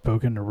language,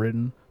 spoken or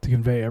written, to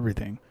convey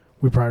everything.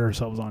 We pride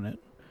ourselves on it.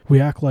 We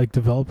act like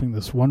developing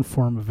this one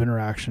form of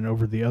interaction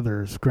over the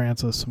others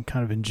grants us some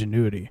kind of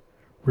ingenuity.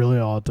 Really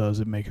all it does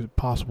is make it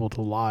possible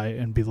to lie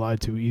and be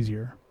lied to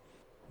easier.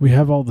 We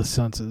have all the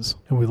senses,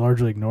 and we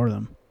largely ignore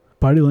them.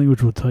 Body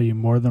language will tell you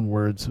more than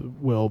words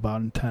will about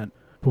intent,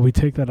 but we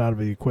take that out of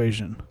the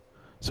equation.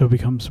 So it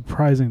becomes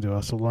surprising to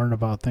us to learn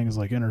about things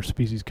like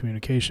interspecies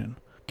communication.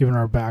 Given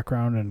our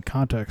background and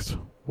context,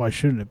 why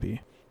shouldn't it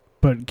be?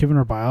 But given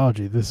our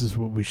biology, this is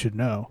what we should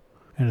know,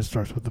 and it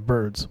starts with the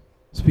birds.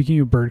 Speaking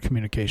of bird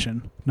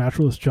communication,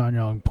 naturalist John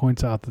Young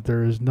points out that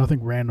there is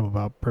nothing random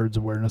about birds'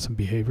 awareness and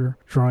behavior,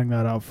 drawing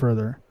that out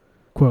further.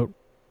 Quote,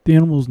 "The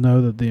animals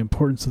know that the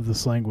importance of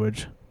this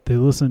language. They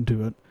listen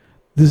to it.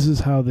 This is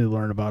how they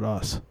learn about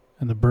us,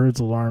 and the birds'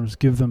 alarms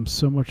give them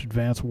so much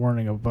advance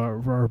warning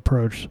about our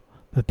approach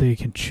that they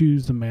can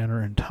choose the manner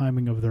and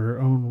timing of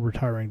their own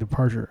retiring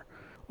departure.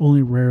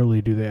 Only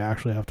rarely do they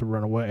actually have to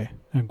run away."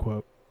 End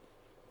quote.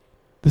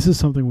 This is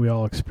something we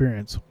all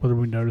experience. Whether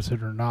we notice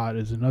it or not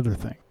is another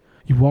thing.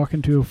 You walk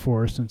into a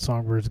forest and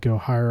songbirds go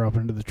higher up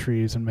into the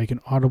trees and make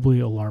an audibly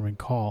alarming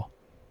call.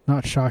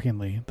 Not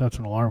shockingly, that's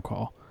an alarm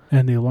call.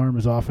 And the alarm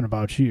is often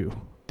about you,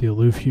 the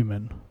aloof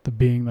human, the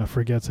being that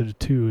forgets that it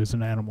too is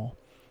an animal.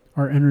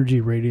 Our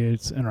energy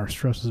radiates and our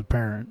stress is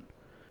apparent.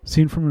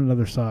 Seen from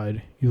another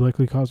side, you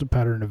likely caused a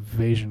pattern of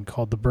evasion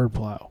called the bird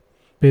plow.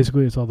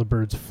 Basically, it's all the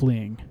birds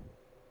fleeing.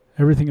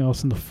 Everything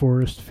else in the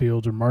forest,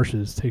 fields, or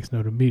marshes takes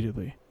note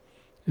immediately.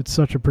 It's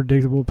such a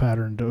predictable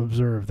pattern to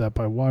observe that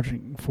by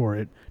watching for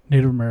it,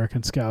 Native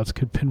American scouts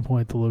could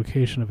pinpoint the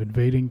location of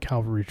invading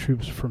cavalry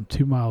troops from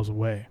 2 miles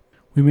away.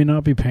 We may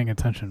not be paying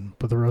attention,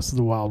 but the rest of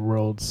the wild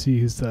world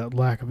sees that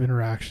lack of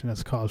interaction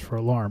as cause for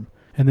alarm,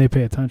 and they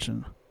pay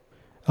attention.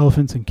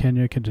 Elephants in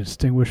Kenya can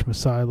distinguish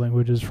Maasai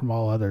languages from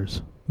all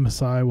others. The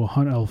Maasai will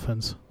hunt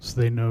elephants, so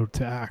they know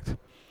to act.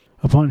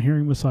 Upon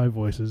hearing Maasai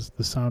voices,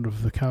 the sound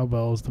of the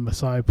cowbells the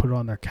Maasai put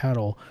on their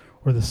cattle,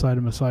 or the sight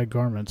of Maasai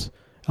garments,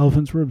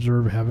 elephants were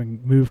observed having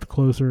moved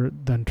closer,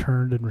 then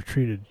turned and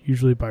retreated,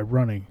 usually by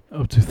running,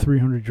 up to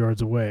 300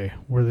 yards away,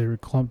 where they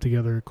would clump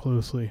together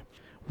closely,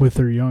 with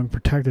their young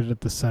protected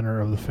at the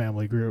center of the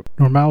family group.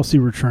 Normalcy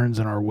returns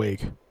in our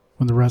wake,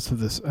 when the rest of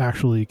this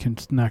actually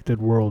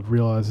connected world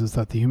realizes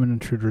that the human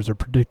intruders are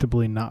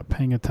predictably not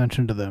paying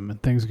attention to them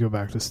and things go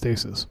back to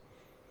stasis.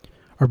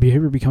 Our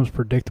behavior becomes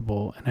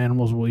predictable, and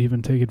animals will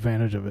even take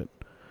advantage of it.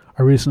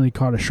 I recently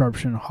caught a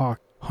sharp-shinned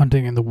hawk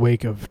hunting in the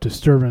wake of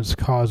disturbance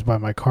caused by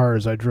my car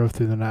as I drove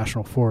through the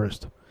national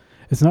forest.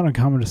 It's not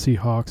uncommon to see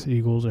hawks,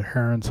 eagles, or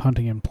herons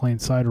hunting in plain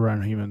sight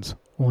around humans,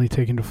 only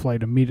taking to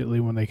flight immediately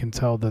when they can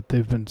tell that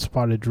they've been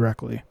spotted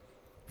directly.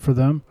 For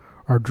them,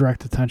 our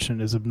direct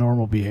attention is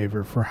abnormal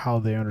behavior for how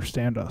they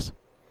understand us.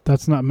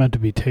 That's not meant to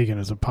be taken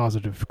as a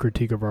positive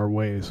critique of our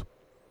ways.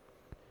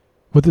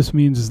 What this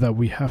means is that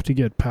we have to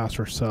get past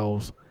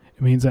ourselves.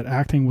 It means that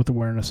acting with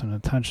awareness and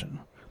attention.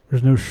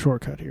 There's no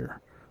shortcut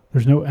here.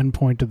 There's no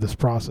endpoint to this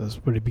process,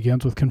 but it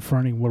begins with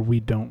confronting what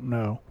we don't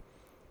know,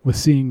 with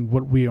seeing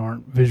what we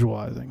aren't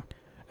visualizing.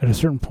 At a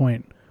certain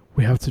point,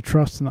 we have to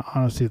trust in the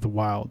honesty of the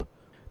wild.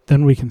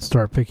 Then we can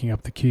start picking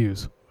up the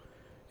cues.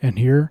 And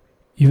here,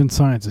 even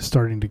science is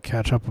starting to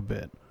catch up a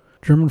bit.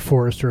 German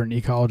forester and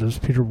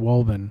ecologist Peter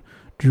Wohlleben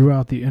drew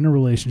out the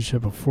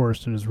interrelationship of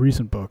forest in his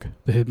recent book,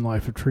 The Hidden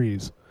Life of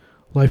Trees.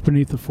 Life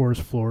beneath the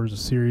forest floor is a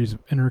series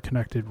of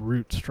interconnected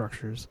root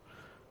structures.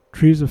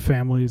 Trees have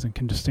families and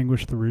can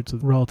distinguish the roots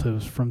of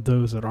relatives from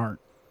those that aren't.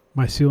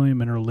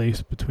 Mycelium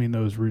interlaced between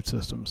those root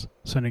systems,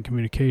 sending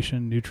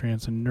communication,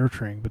 nutrients, and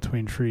nurturing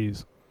between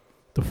trees.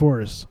 The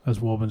forests, as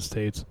Wohlleben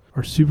states,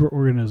 are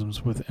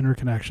superorganisms with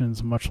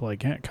interconnections much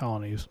like ant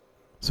colonies.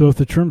 So if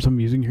the terms I'm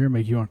using here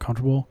make you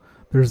uncomfortable,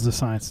 there's the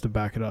science to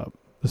back it up.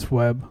 This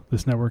web,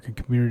 this network and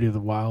community of the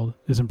wild,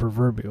 isn't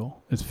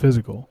proverbial, it's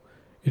physical.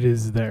 It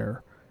is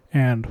there.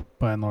 And,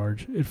 by and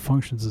large, it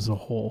functions as a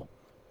whole.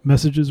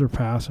 Messages are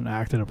passed and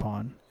acted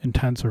upon.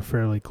 Intents are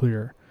fairly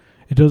clear.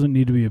 It doesn't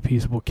need to be a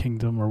peaceable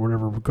kingdom or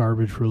whatever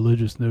garbage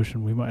religious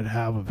notion we might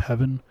have of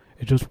heaven.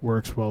 It just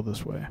works well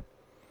this way.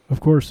 Of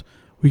course,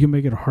 we can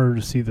make it harder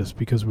to see this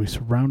because we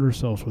surround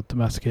ourselves with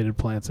domesticated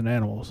plants and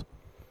animals.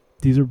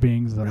 These are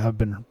beings that have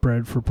been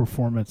bred for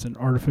performance in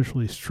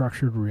artificially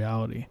structured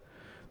reality.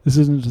 This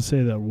isn't to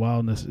say that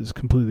wildness is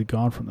completely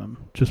gone from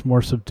them, just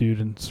more subdued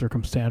and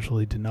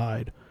circumstantially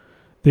denied.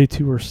 They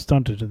too are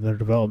stunted in their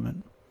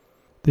development.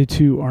 They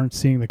too aren't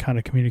seeing the kind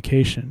of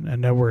communication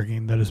and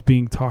networking that is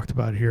being talked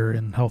about here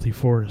in healthy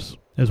forests,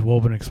 as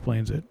Wohlleben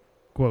explains it.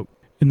 Quote,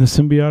 in the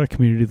symbiotic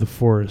community of the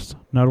forest,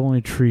 not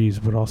only trees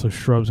but also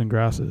shrubs and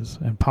grasses,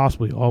 and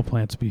possibly all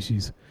plant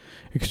species,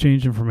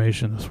 exchange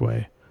information this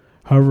way.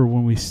 However,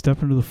 when we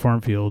step into the farm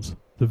fields,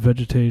 the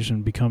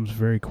vegetation becomes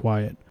very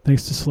quiet.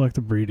 Thanks to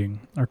selective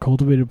breeding, our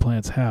cultivated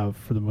plants have,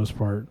 for the most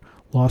part,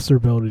 lost their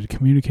ability to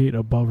communicate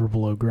above or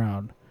below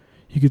ground.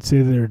 You could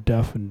say they are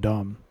deaf and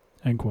dumb.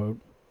 End quote.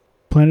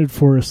 Planted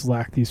forests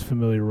lack these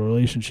familiar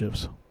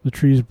relationships. The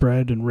trees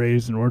bred and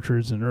raised in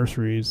orchards and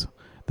nurseries,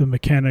 the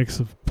mechanics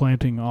of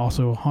planting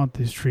also haunt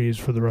these trees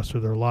for the rest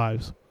of their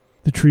lives.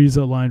 The trees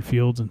that line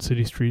fields and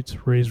city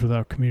streets, raised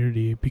without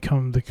community,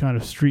 become the kind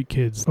of street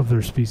kids of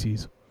their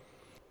species,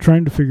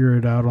 trying to figure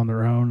it out on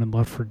their own and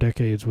left for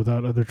decades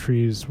without other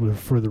trees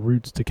for the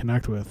roots to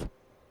connect with.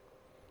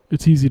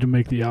 It's easy to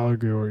make the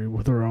allegory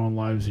with our own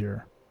lives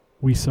here.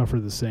 We suffer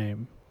the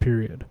same.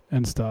 Period.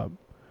 End stop.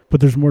 But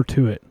there's more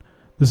to it.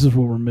 This is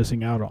what we're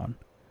missing out on.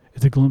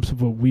 It's a glimpse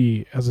of what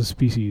we, as a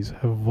species,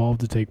 have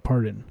evolved to take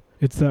part in.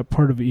 It's that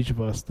part of each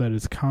of us that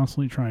is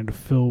constantly trying to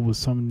fill with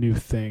some new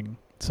thing,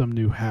 some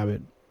new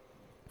habit.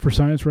 For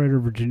science writer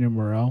Virginia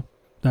Morell,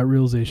 that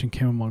realization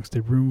came amongst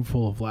a room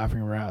full of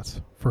laughing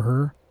rats. For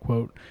her,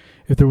 quote,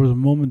 if there was a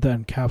moment that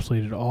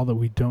encapsulated all that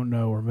we don't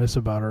know or miss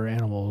about our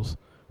animals,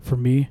 for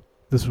me,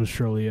 this was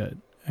surely it.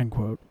 End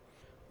quote.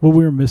 What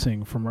we are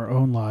missing from our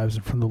own lives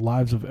and from the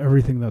lives of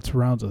everything that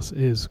surrounds us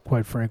is,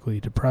 quite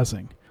frankly,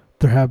 depressing.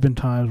 There have been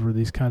times where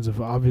these kinds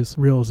of obvious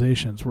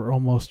realizations were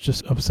almost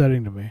just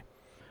upsetting to me.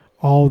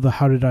 All of the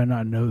how did I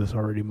not know this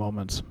already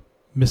moments.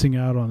 Missing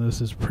out on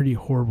this is a pretty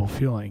horrible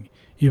feeling,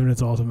 even if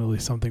it's ultimately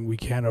something we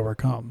can't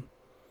overcome.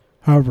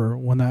 However,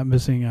 when that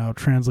missing out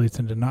translates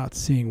into not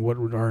seeing what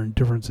our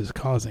indifference is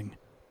causing,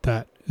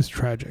 that is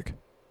tragic.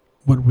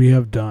 What we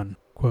have done,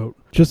 quote,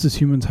 just as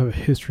humans have a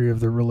history of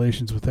their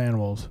relations with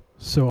animals,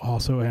 so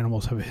also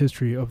animals have a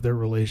history of their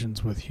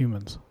relations with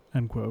humans,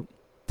 end quote.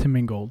 Tim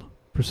Ingold,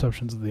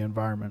 Perceptions of the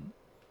Environment.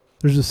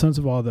 There's a sense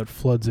of awe that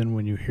floods in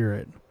when you hear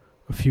it.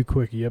 A few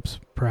quick yips,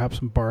 perhaps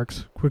some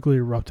barks, quickly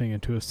erupting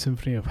into a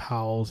symphony of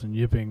howls and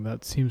yipping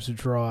that seems to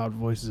draw out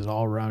voices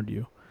all around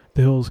you.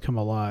 The hills come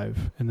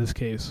alive, in this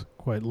case,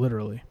 quite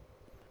literally.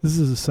 This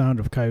is the sound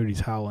of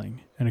coyotes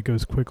howling, and it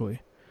goes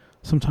quickly.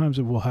 Sometimes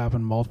it will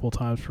happen multiple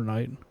times per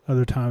night,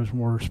 other times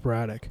more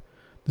sporadic.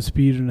 The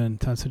speed and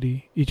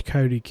intensity, each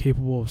coyote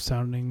capable of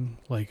sounding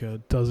like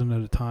a dozen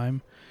at a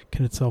time,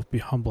 can itself be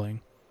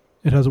humbling.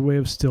 It has a way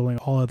of stilling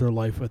all other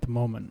life at the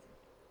moment.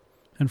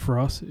 And for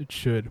us, it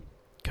should.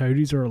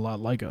 Coyotes are a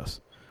lot like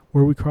us.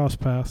 Where we cross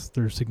paths,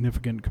 there's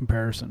significant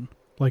comparison.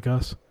 Like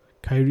us,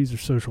 coyotes are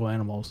social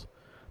animals.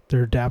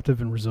 They're adaptive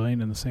and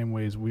resilient in the same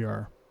way as we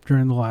are.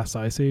 During the last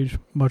ice age,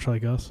 much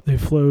like us, they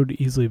flowed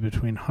easily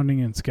between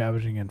hunting and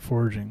scavenging and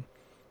foraging.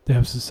 They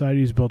have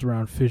societies built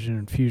around fission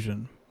and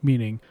fusion,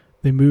 meaning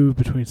they move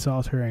between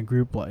solitary and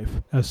group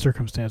life as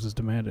circumstances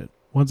demand it.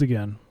 Once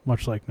again,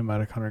 much like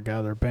nomadic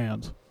hunter-gatherer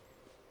bands.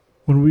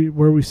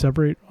 Where we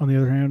separate, on the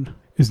other hand,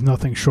 is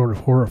nothing short of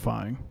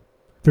horrifying.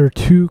 There are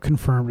 2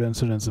 confirmed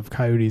incidents of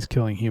coyotes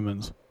killing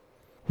humans.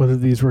 Whether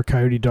these were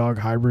coyote-dog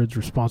hybrids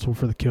responsible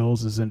for the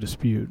kills is in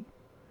dispute.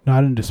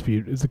 Not in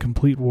dispute is the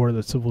complete war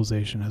that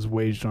civilization has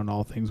waged on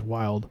all things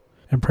wild,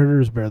 and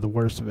predators bear the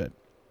worst of it.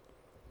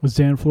 As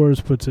Dan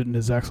Flores puts it in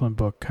his excellent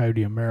book,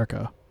 Coyote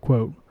America,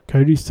 quote,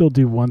 "Coyotes still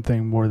do one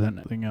thing more than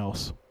anything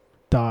else: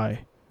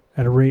 die,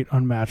 at a rate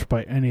unmatched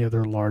by any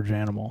other large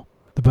animal.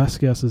 The best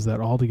guess is that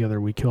altogether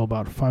we kill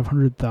about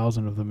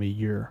 500,000 of them a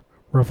year,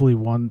 roughly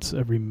once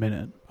every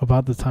minute.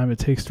 About the time it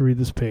takes to read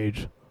this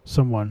page,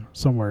 someone,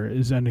 somewhere,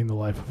 is ending the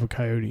life of a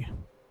coyote."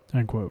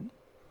 End quote.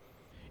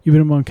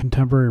 Even among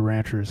contemporary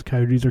ranchers,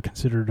 coyotes are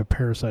considered a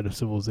parasite of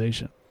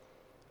civilization,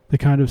 the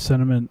kind of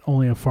sentiment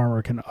only a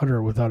farmer can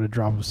utter without a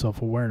drop of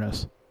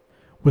self-awareness.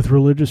 With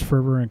religious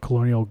fervor and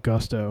colonial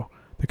gusto,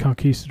 the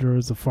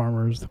conquistadors, the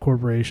farmers, the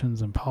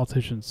corporations, and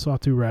politicians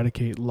sought to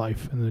eradicate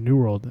life in the New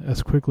World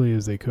as quickly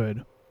as they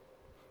could.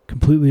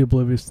 Completely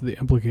oblivious to the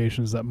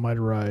implications that might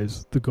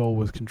arise, the goal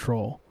was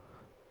control.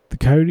 The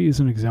coyote is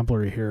an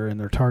exemplary here in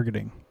their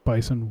targeting.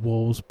 Bison,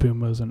 wolves,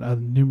 pumas,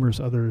 and numerous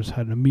others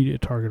had an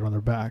immediate target on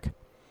their back.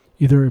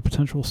 Either a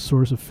potential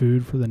source of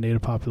food for the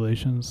native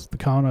populations the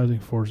colonizing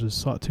forces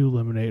sought to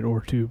eliminate or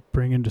to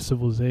bring into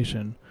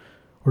civilization,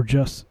 or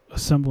just a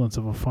semblance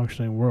of a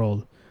functioning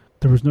world,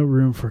 there was no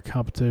room for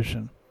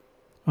competition.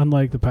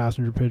 Unlike the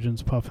passenger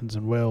pigeons, puffins,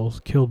 and whales,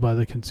 killed by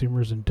the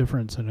consumer's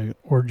indifference in an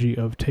orgy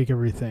of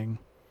take-everything,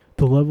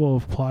 the level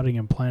of plotting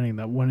and planning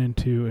that went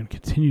into and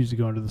continues to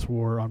go into this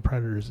war on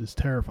predators is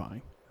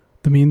terrifying.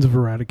 The means of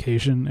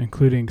eradication,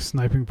 including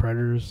sniping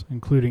predators,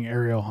 including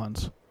aerial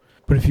hunts.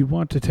 But if you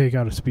want to take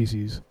out a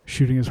species,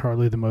 shooting is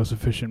hardly the most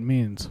efficient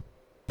means.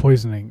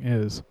 Poisoning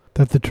is.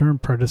 That the term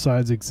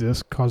pradicides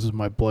exists causes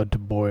my blood to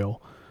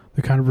boil.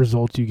 The kind of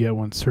results you get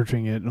when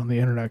searching it on the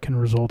internet can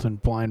result in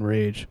blind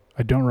rage.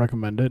 I don't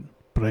recommend it,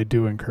 but I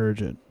do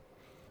encourage it.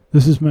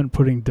 This has meant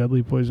putting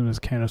deadly poisonous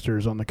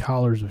canisters on the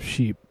collars of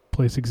sheep,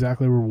 placed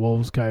exactly where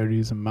wolves,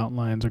 coyotes, and mountain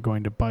lions are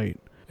going to bite.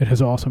 It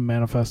has also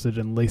manifested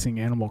in lacing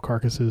animal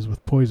carcasses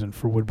with poison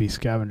for would-be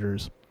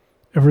scavengers.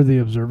 Ever the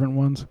observant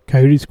ones,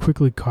 coyotes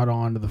quickly caught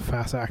on to the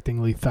fast-acting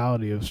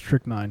lethality of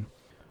strychnine.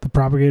 The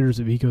propagators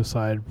of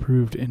ecocide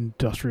proved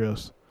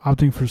industrious,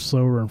 opting for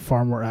slower and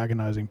far more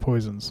agonizing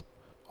poisons.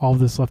 All of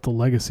this left a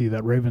legacy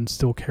that ravens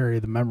still carry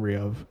the memory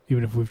of,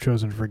 even if we've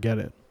chosen to forget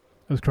it.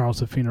 As Carl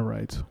Safina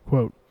writes,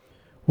 quote,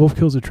 "Wolf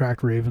kills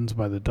attract ravens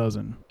by the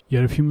dozen,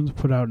 yet if humans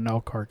put out an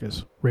elk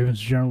carcass, ravens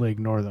generally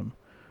ignore them.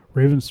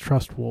 Ravens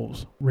trust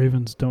wolves.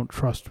 Ravens don't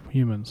trust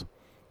humans.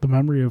 The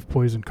memory of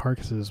poisoned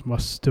carcasses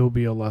must still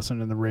be a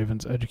lesson in the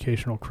raven's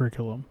educational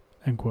curriculum."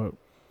 End quote.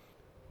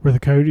 Where the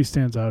coyote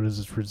stands out is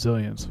its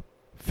resilience.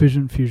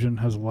 Fission fusion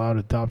has allowed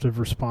adaptive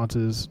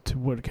responses to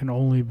what can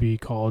only be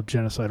called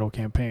genocidal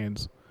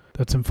campaigns.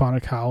 That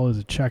symphonic howl is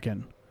a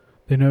check-in.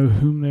 They know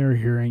whom they are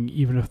hearing,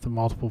 even if the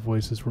multiple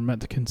voices were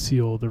meant to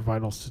conceal their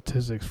vital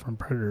statistics from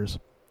predators.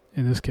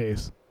 In this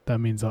case,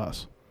 that means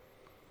us.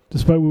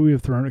 Despite what we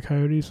have thrown at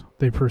coyotes,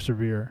 they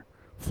persevere.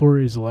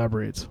 Flores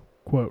elaborates,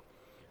 quote,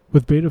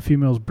 "With beta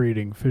females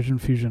breeding, fission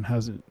fusion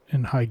has it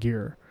in high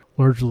gear,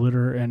 large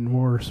litter and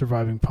more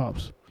surviving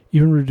pups,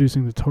 even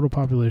reducing the total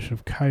population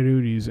of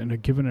coyotes in a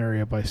given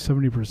area by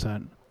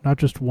 70%, not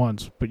just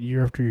once, but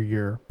year after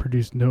year,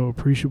 produced no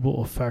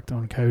appreciable effect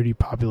on coyote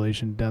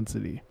population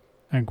density."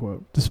 End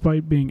quote.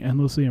 Despite being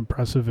endlessly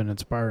impressive and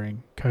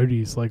inspiring,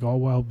 coyotes, like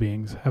all wild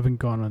beings, haven't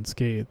gone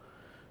unscathed.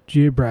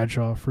 G.A.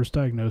 Bradshaw first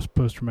diagnosed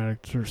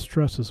post-traumatic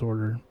stress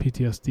disorder,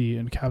 PTSD,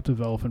 in captive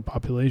elephant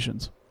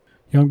populations.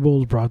 Young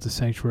bulls brought to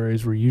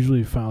sanctuaries were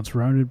usually found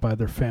surrounded by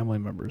their family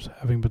members,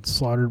 having been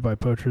slaughtered by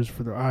poachers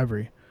for their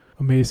ivory.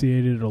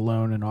 Emaciated,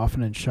 alone, and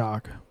often in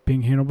shock,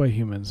 being handled by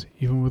humans,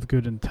 even with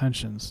good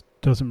intentions,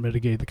 doesn't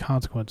mitigate the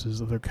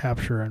consequences of their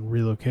capture and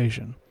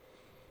relocation.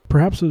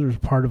 Perhaps there's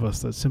part of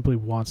us that simply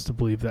wants to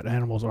believe that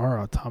animals are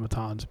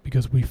automatons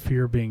because we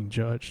fear being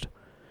judged.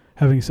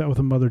 Having sat with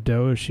a mother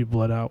doe as she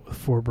bled out with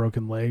 4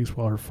 broken legs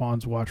while her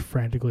fawns watched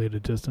frantically at a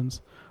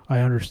distance, I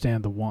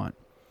understand the want.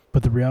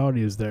 But the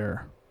reality is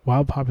there.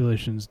 Wild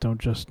populations don't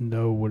just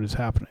know what is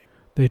happening.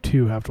 They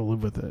too have to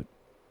live with it.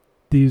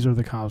 These are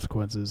the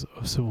consequences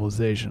of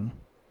civilization.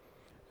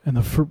 And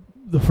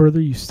the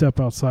further you step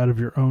outside of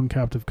your own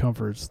captive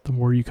comforts, the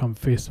more you come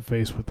face to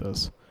face with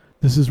this.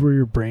 This is where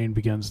your brain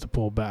begins to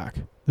pull back.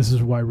 This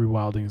is why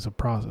rewilding is a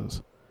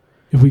process.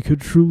 If we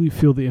could truly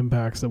feel the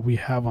impacts that we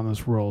have on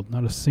this world,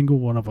 not a single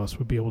one of us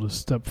would be able to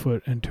step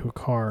foot into a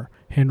car,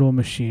 handle a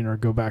machine, or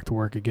go back to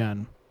work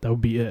again. That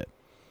would be it.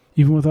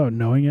 Even without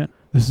knowing it,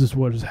 this is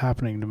what is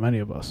happening to many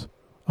of us.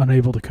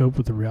 Unable to cope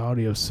with the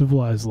reality of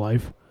civilized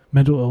life,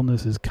 mental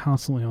illness is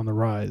constantly on the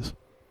rise.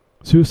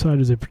 Suicide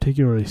is a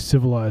particularly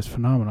civilized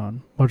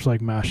phenomenon, much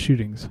like mass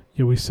shootings,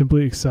 yet we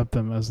simply accept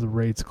them as the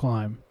rates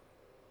climb.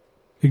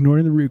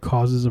 Ignoring the root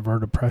causes of our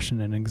depression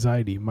and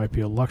anxiety might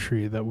be a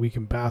luxury that we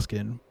can bask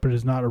in, but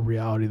is not a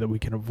reality that we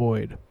can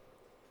avoid.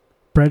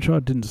 Bradshaw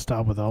didn't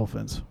stop with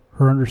elephants.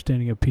 Her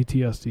understanding of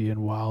PTSD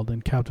in wild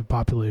and captive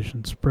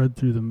populations spread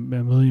through the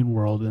mammalian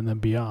world and then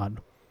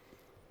beyond.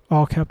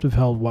 All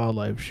captive-held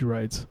wildlife, she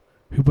writes,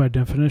 who by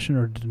definition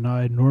are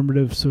denied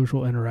normative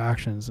social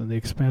interactions in the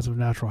expansive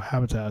natural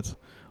habitats,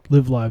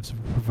 live lives of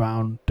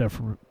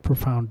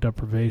profound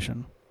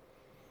deprivation.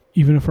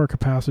 Even if our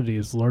capacity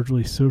is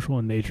largely social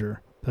in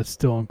nature, that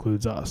still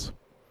includes us.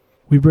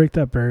 We break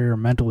that barrier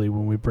mentally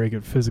when we break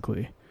it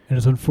physically, and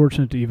it's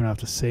unfortunate to even have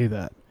to say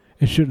that.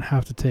 It shouldn't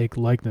have to take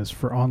likeness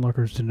for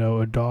onlookers to know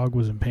a dog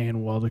was in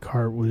pain while the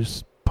cart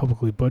was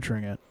publicly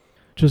butchering it.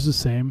 Just the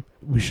same,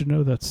 we should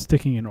know that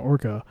sticking an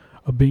orca,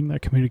 a being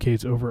that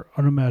communicates over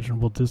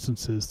unimaginable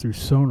distances through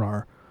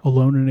sonar,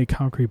 alone in a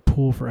concrete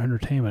pool for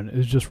entertainment,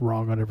 is just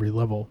wrong on every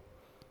level.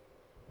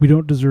 We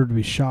don't deserve to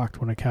be shocked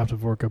when a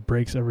captive orca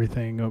breaks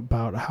everything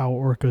about how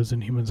orcas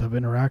and humans have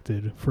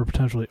interacted for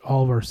potentially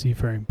all of our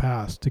seafaring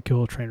past to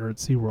kill a trainer at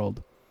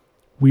SeaWorld.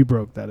 We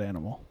broke that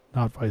animal,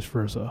 not vice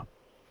versa.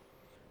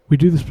 We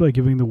do this by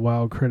giving the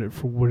wild credit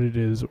for what it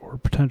is or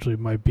potentially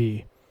might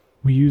be.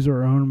 We use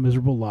our own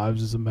miserable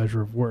lives as a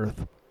measure of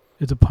worth.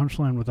 It's a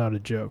punchline without a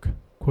joke,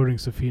 quoting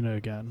Safina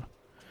again.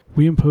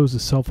 We impose a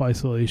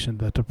self-isolation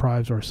that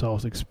deprives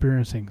ourselves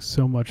experiencing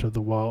so much of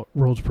the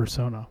world's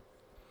persona.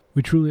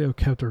 We truly have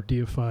kept our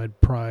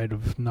deified pride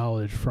of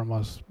knowledge from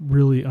us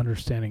really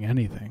understanding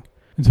anything.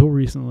 Until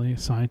recently,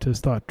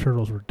 scientists thought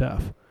turtles were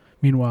deaf.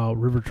 Meanwhile,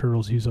 river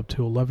turtles use up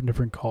to 11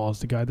 different calls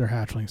to guide their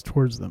hatchlings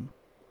towards them.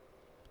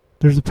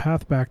 There's a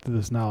path back to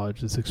this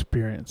knowledge, this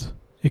experience.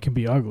 It can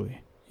be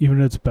ugly.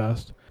 Even at its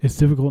best, it's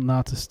difficult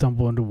not to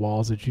stumble into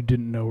walls that you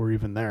didn't know were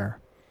even there.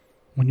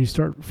 When you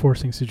start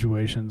forcing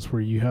situations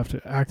where you have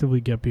to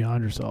actively get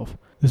beyond yourself,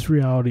 this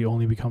reality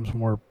only becomes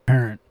more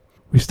apparent.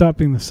 We stop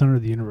being the center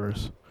of the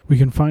universe. We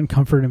can find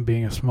comfort in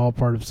being a small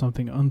part of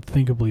something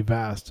unthinkably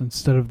vast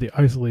instead of the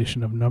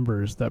isolation of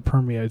numbers that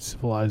permeates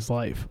civilized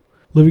life.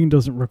 Living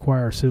doesn't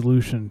require a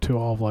solution to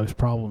all of life's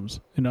problems,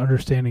 and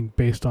understanding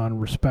based on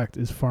respect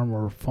is far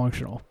more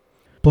functional.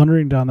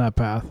 Blundering down that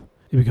path,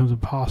 it becomes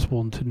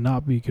impossible to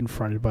not be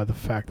confronted by the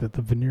fact that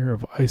the veneer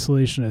of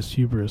isolationist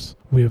hubris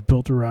we have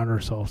built around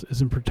ourselves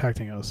isn't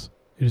protecting us.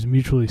 It is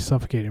mutually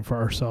suffocating for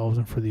ourselves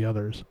and for the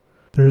others.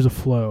 There is a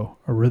flow,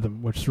 a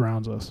rhythm, which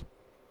surrounds us.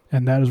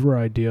 And that is where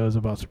ideas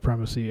about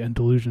supremacy and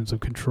delusions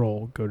of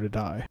control go to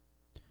die.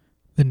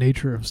 The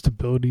nature of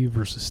stability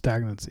versus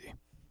stagnancy.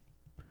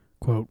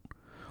 Quote,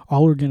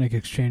 all organic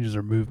exchanges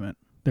are movement.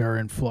 They are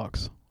in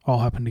flux. All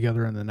happen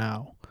together in the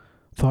now.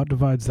 Thought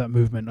divides that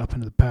movement up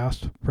into the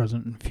past,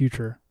 present, and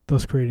future,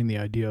 thus creating the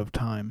idea of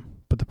time.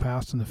 But the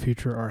past and the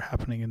future are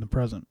happening in the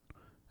present.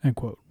 End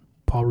quote.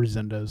 Paul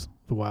Resendez,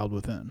 The Wild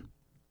Within.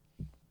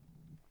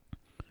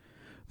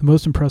 The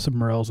most impressive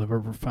morels I've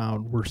ever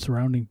found were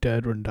surrounding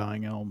dead or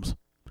dying elms.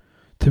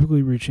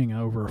 Typically reaching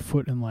over a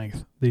foot in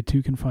length, they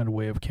too can find a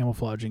way of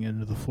camouflaging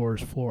into the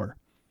forest floor.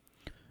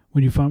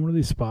 When you find one of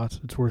these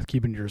spots, it's worth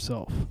keeping to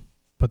yourself.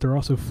 But they're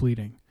also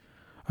fleeting.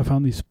 I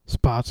found these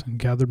spots and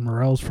gathered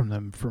morels from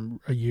them for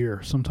a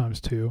year, sometimes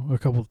 2, a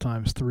couple of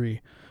times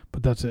 3,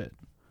 but that's it.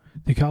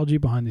 The ecology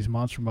behind these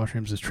monster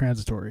mushrooms is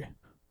transitory.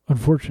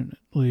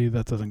 Unfortunately,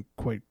 that doesn't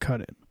quite cut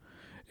it.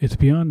 It's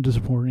beyond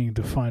disappointing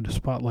to find a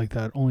spot like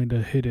that only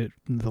to hit it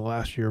in the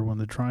last year when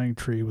the drying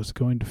tree was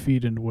going to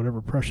feed into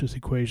whatever precious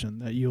equation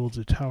that yields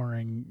a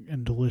towering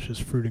and delicious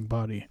fruiting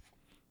body.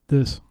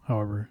 This,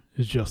 however,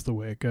 is just the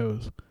way it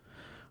goes.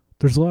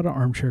 There's a lot of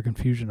armchair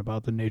confusion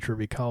about the nature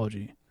of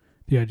ecology.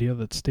 The idea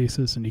that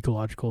stasis and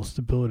ecological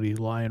stability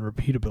lie in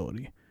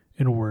repeatability.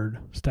 In a word,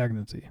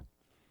 stagnancy.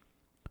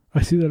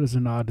 I see that as a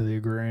nod to the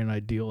agrarian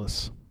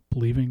idealists,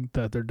 believing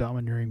that their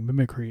domineering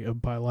mimicry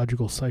of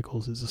biological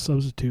cycles is a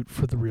substitute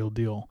for the real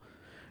deal.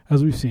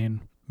 As we've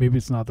seen, maybe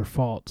it's not their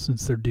fault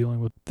since they're dealing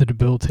with the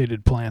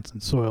debilitated plants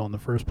and soil in the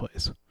first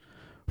place.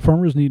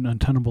 Farmers need an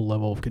untenable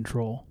level of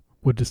control.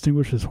 What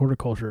distinguishes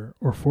horticulture,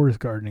 or forest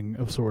gardening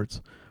of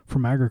sorts,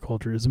 from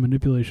agriculture is the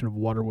manipulation of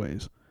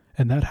waterways,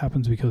 and that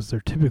happens because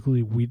their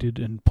typically weeded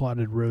and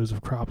plotted rows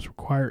of crops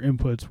require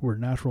inputs where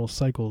natural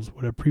cycles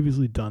would have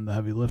previously done the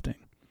heavy lifting.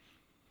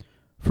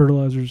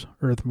 Fertilizers,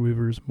 earth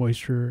movers,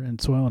 moisture, and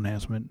soil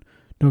enhancement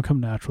don't come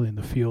naturally in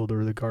the field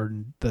or the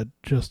garden that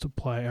just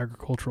apply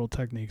agricultural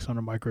techniques on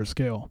a micro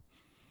scale.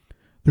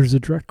 There's a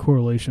direct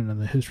correlation in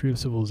the history of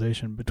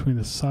civilization between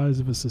the size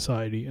of a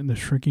society and the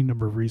shrinking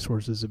number of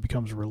resources it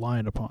becomes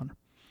reliant upon.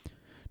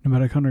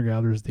 Nomadic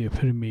hunter-gatherers is the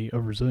epitome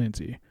of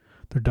resiliency.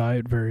 Their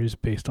diet varies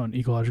based on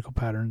ecological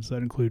patterns that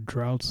include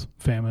droughts,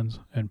 famines,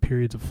 and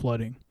periods of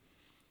flooding.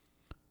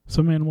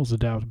 Some animals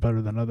adapt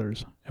better than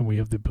others, and we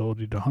have the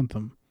ability to hunt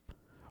them.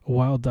 A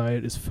wild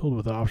diet is filled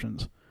with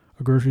options.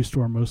 A grocery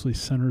store mostly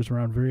centers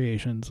around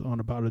variations on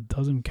about a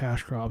dozen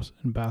cash crops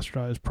and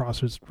bastardized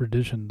processed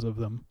renditions of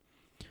them.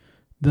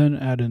 Then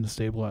add in the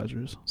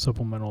stabilizers,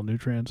 supplemental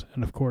nutrients,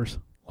 and of course,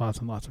 lots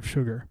and lots of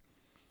sugar.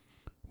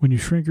 When you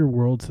shrink your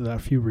world to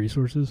that few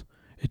resources,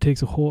 it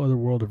takes a whole other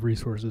world of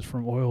resources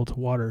from oil to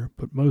water,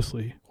 but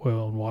mostly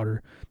oil and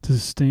water, to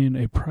sustain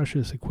a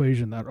precious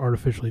equation that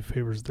artificially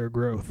favors their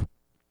growth.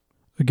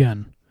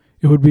 Again,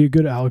 it would be a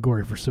good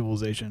allegory for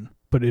civilization,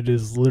 but it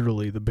is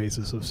literally the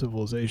basis of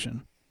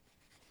civilization.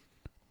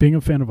 Being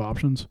a fan of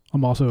options,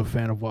 I'm also a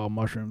fan of wild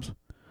mushrooms.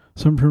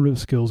 Some primitive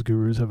skills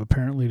gurus have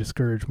apparently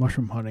discouraged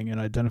mushroom hunting and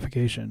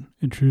identification,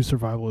 in true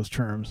survivalist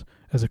terms,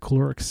 as a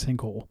caloric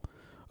sinkhole,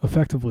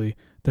 effectively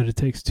that it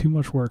takes too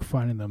much work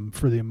finding them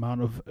for the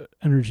amount of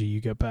energy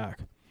you get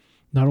back.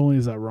 Not only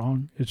is that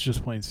wrong, it's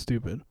just plain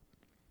stupid.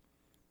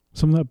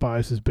 Some of that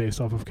bias is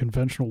based off of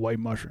conventional white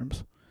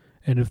mushrooms,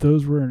 and if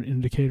those were an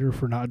indicator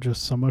for not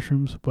just some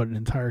mushrooms, but an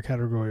entire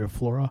category of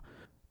flora,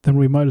 then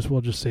we might as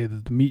well just say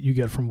that the meat you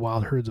get from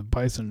wild herds of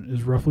bison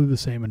is roughly the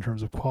same in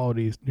terms of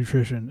quality,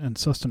 nutrition, and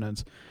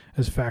sustenance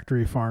as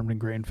factory farmed and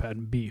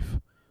grain-fattened beef.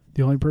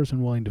 The only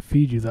person willing to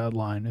feed you that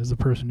line is the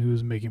person who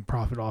is making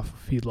profit off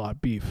of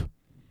feedlot beef.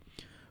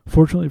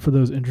 Fortunately for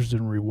those interested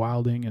in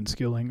rewilding and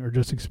skilling or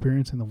just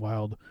experiencing the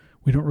wild,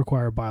 we don't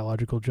require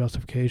biological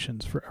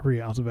justifications for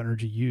every ounce of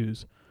energy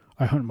used.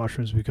 I hunt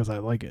mushrooms because I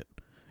like it,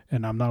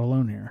 and I'm not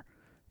alone here.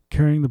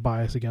 Carrying the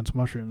bias against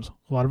mushrooms,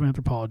 a lot of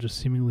anthropologists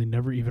seemingly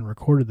never even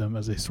recorded them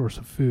as a source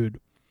of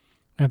food.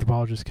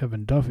 Anthropologist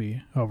Kevin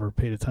Duffy, however,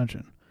 paid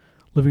attention.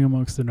 Living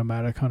amongst the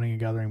nomadic hunting and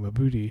gathering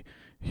Mabuti,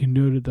 he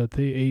noted that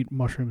they ate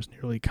mushrooms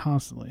nearly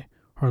constantly,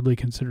 hardly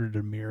considered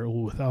a meal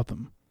without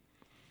them.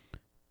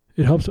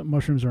 It helps that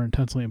mushrooms are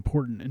intensely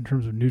important in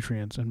terms of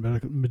nutrients and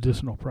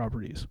medicinal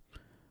properties.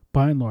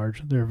 By and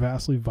large, they are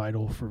vastly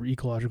vital for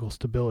ecological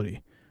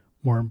stability.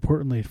 More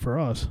importantly for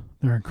us,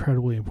 they're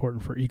incredibly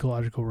important for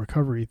ecological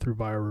recovery through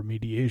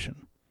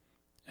bioremediation,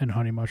 and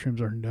honey mushrooms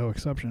are no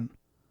exception.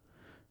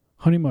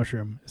 Honey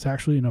mushroom is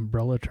actually an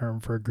umbrella term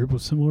for a group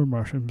of similar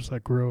mushrooms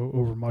that grow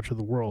over much of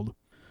the world,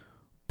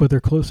 but they're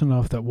close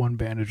enough that one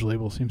bandage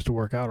label seems to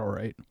work out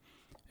alright.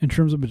 In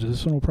terms of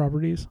medicinal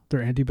properties,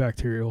 they're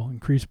antibacterial,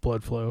 increase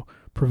blood flow,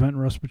 prevent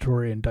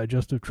respiratory and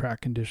digestive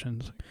tract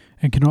conditions,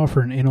 and can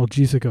offer an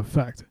analgesic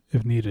effect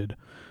if needed.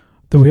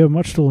 Though we have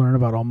much to learn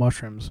about all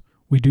mushrooms,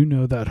 we do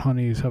know that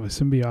honeys have a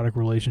symbiotic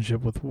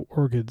relationship with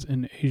orchids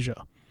in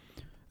Asia.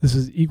 This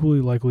is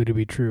equally likely to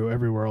be true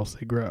everywhere else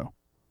they grow.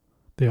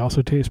 They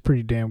also taste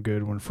pretty damn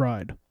good when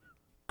fried.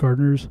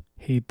 Gardeners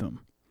hate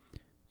them.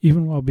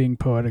 Even while being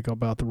poetic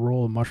about the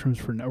role of mushrooms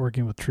for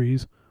networking with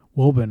trees,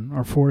 Wilbin,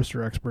 our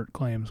forester expert,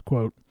 claims,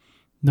 quote,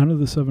 "None of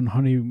the 7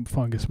 honey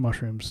fungus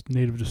mushrooms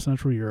native to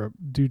Central Europe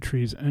do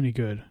trees any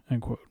good,"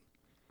 end quote.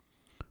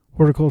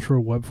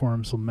 Horticultural web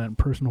forums lament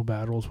personal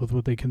battles with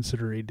what they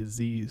consider a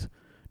disease,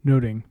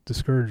 noting,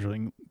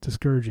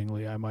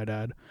 discouragingly I might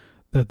add,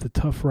 that the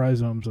tough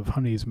rhizomes of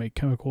honeys make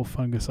chemical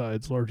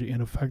fungicides largely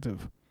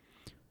ineffective.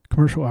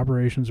 Commercial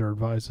operations are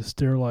advised to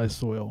sterilize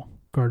soil.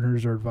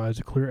 Gardeners are advised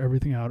to clear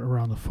everything out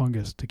around the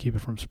fungus to keep it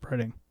from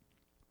spreading.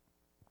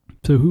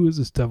 So who is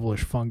this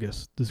devilish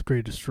fungus, this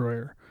great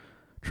destroyer?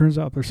 Turns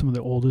out they're some of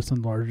the oldest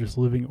and largest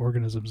living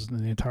organisms in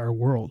the entire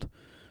world.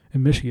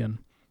 In Michigan,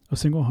 a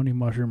single honey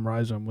mushroom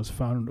rhizome was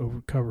found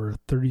over cover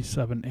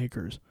 37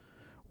 acres.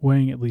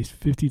 Weighing at least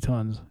 50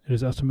 tons, it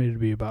is estimated to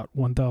be about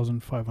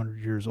 1,500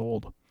 years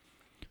old.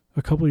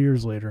 A couple of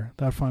years later,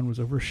 that find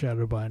was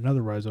overshadowed by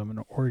another rhizome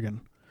in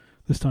Oregon,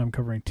 this time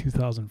covering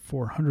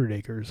 2,400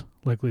 acres,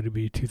 likely to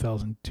be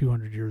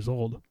 2,200 years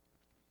old.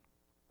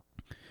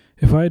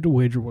 If I had to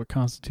wager what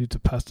constitutes a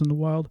pest in the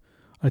wild,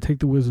 I take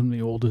the wisdom of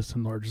the oldest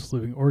and largest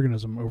living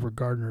organism over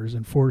gardeners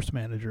and forest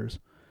managers.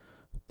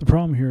 The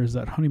problem here is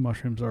that honey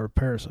mushrooms are a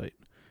parasite,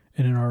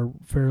 and in our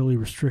fairly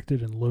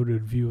restricted and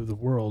loaded view of the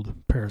world,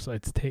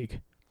 parasites take.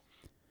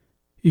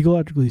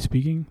 Ecologically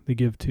speaking, they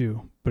give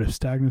too, but if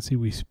stagnancy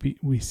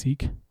we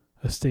seek,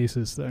 a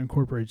stasis that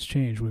incorporates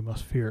change we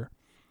must fear.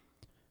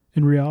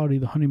 In reality,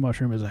 the honey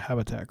mushroom is a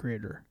habitat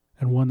creator,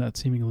 and one that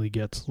seemingly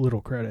gets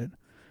little credit.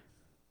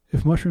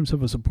 If mushrooms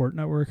have a support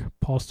network,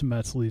 Paul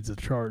Stamets leads the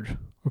charge.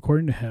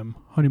 According to him,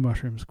 honey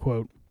mushrooms,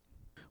 quote,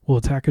 will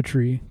attack a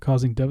tree,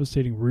 causing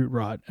devastating root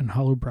rot and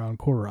hollow brown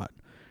core rot.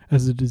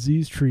 As the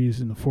diseased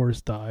trees in the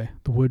forest die,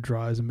 the wood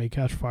dries and may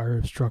catch fire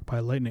if struck by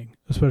lightning,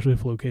 especially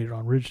if located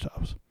on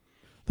ridgetops.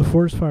 The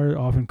forest fire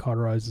often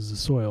cauterizes the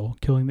soil,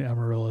 killing the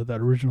amarilla that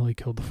originally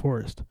killed the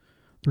forest.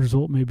 The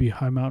result may be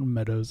high mountain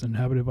meadows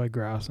inhabited by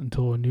grass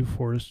until a new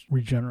forest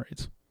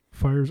regenerates.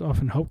 Fires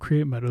often help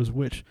create meadows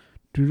which,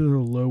 due to their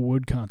low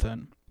wood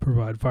content,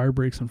 provide fire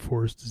breaks and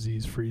forest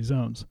disease-free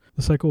zones.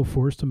 The cycle of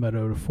forest to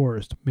meadow to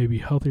forest may be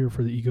healthier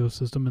for the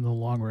ecosystem in the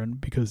long run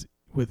because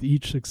with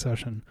each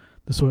succession,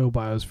 the soil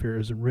biosphere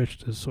is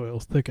enriched as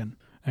soils thicken,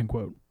 end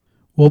quote.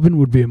 Wilbin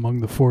would be among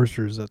the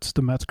foresters that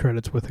Stamets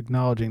credits with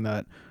acknowledging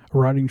that a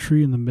rotting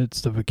tree in the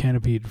midst of a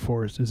canopied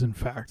forest is in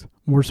fact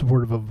more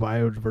supportive of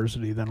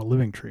biodiversity than a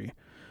living tree.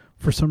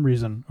 For some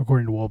reason,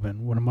 according to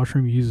Wilbin, when a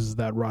mushroom uses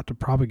that rot to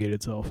propagate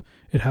itself,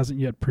 it hasn't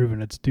yet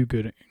proven its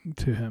do-good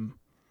to him.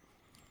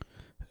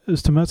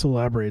 As Stamets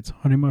elaborates,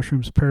 honey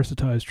mushrooms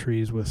parasitize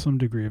trees with some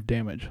degree of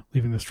damage,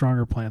 leaving the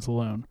stronger plants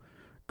alone.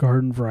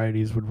 Garden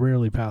varieties would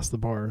rarely pass the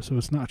bar, so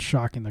it's not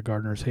shocking that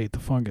gardeners hate the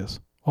fungus.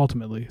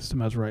 Ultimately,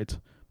 Stamets writes,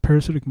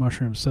 parasitic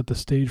mushrooms set the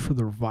stage for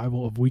the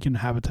revival of weakened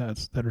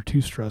habitats that are too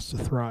stressed to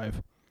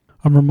thrive.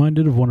 I'm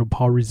reminded of one of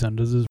Paul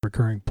Resendez's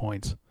recurring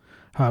points,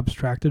 how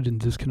abstracted and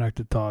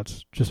disconnected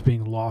thoughts, just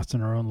being lost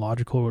in our own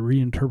logical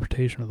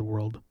reinterpretation of the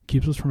world,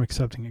 keeps us from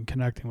accepting and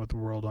connecting with the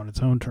world on its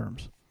own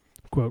terms.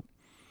 Quote,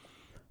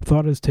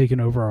 Thought has taken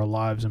over our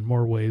lives in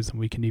more ways than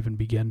we can even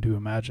begin to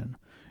imagine.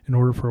 In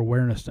order for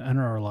awareness to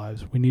enter our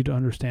lives, we need to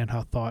understand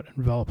how thought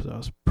envelops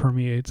us,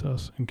 permeates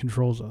us, and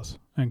controls us."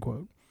 End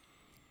quote.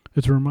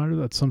 It's a reminder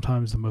that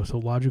sometimes the most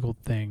illogical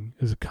thing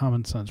is a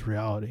common sense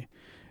reality.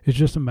 It's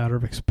just a matter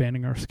of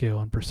expanding our scale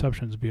and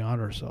perceptions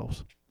beyond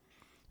ourselves.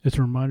 It's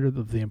a reminder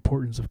of the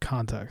importance of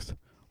context.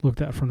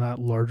 Looked at from that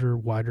larger,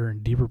 wider,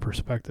 and deeper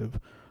perspective,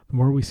 the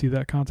more we see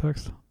that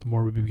context, the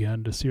more we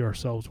begin to see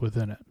ourselves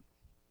within it.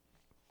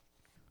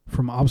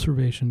 From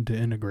observation to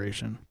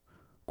integration.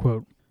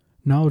 Quote,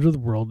 "Knowledge of the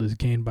world is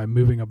gained by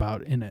moving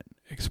about in it,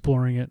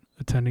 exploring it,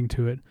 attending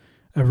to it,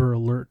 ever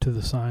alert to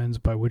the signs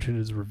by which it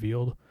is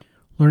revealed.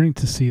 Learning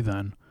to see,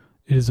 then,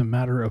 it is a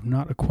matter of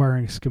not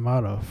acquiring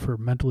schemata for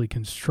mentally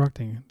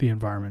constructing the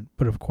environment,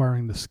 but of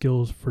acquiring the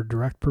skills for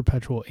direct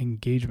perpetual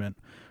engagement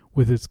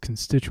with its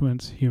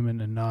constituents,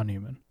 human and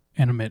non-human,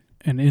 animate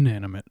and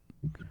inanimate."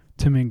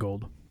 Tim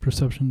Ingold,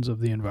 Perceptions of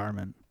the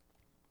Environment.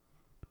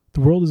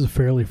 The world is a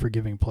fairly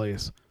forgiving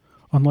place.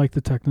 Unlike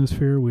the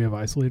technosphere we have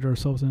isolated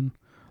ourselves in,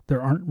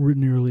 there aren't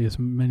nearly as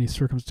many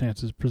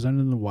circumstances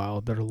presented in the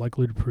wild that are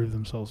likely to prove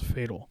themselves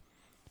fatal.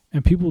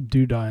 And people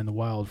do die in the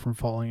wild from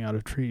falling out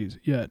of trees,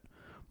 yet,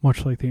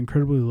 much like the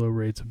incredibly low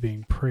rates of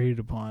being preyed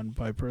upon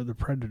by the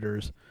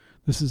predators,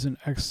 this is an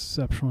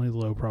exceptionally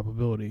low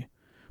probability.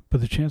 But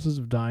the chances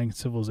of dying in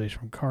civilization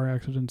from car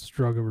accidents,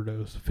 drug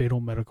overdose, fatal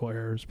medical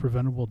errors,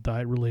 preventable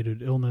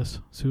diet-related illness,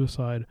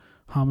 suicide,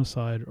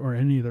 homicide, or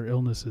any other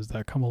illnesses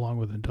that come along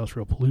with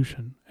industrial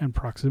pollution and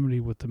proximity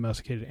with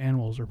domesticated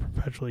animals are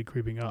perpetually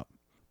creeping up.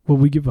 What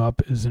we give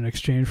up is in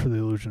exchange for the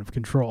illusion of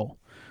control.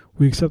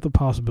 We accept the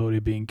possibility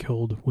of being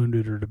killed,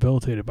 wounded, or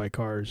debilitated by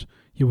cars,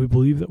 yet we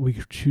believe that we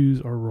could choose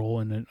our role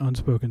in an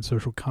unspoken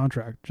social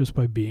contract just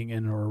by being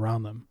in or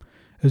around them.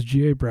 As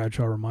G.A.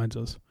 Bradshaw reminds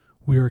us,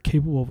 we are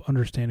capable of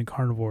understanding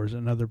carnivores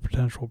and other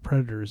potential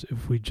predators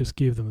if we just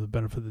gave them the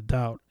benefit of the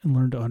doubt and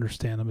learn to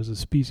understand them as a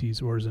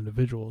species or as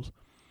individuals.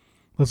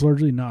 That's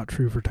largely not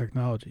true for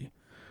technology.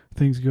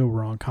 Things go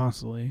wrong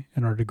constantly,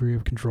 and our degree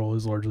of control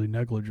is largely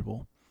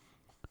negligible.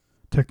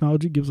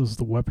 Technology gives us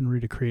the weaponry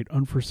to create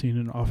unforeseen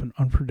and often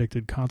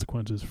unpredicted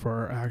consequences for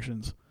our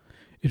actions.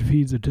 It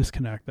feeds a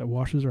disconnect that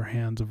washes our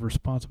hands of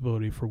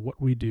responsibility for what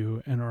we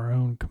do and our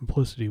own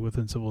complicity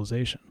within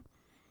civilization.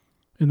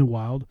 In the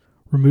wild,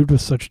 removed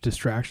with such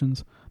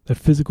distractions, that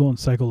physical and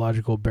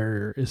psychological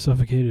barrier is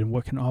suffocated in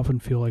what can often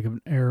feel like an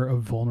air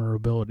of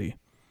vulnerability.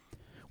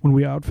 When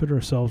we outfit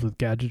ourselves with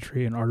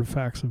gadgetry and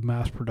artifacts of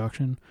mass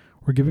production,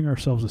 we're giving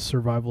ourselves a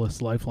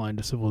survivalist lifeline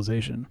to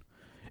civilization.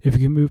 If you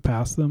can move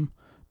past them,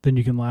 then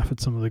you can laugh at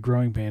some of the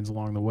growing pains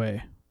along the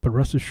way. But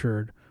rest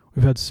assured,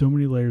 we've had so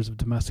many layers of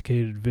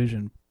domesticated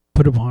vision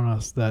put upon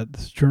us that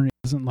this journey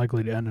isn't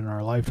likely to end in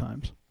our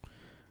lifetimes.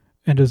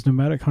 And as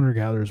nomadic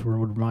hunter-gatherers would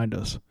remind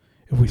us,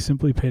 if we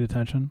simply paid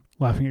attention,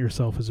 laughing at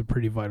yourself is a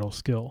pretty vital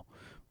skill,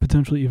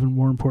 potentially even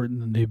more important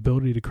than the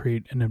ability to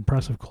create an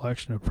impressive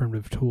collection of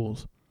primitive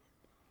tools.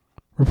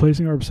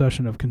 Replacing our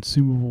obsession of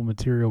consumable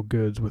material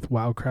goods with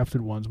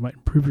well-crafted ones might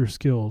improve your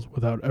skills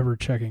without ever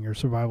checking your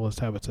survivalist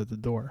habits at the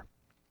door.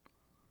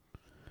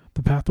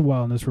 The path to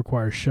wildness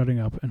requires shutting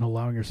up and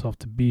allowing yourself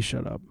to be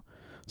shut up.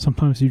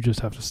 Sometimes you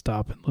just have to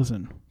stop and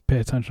listen. Pay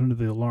attention to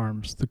the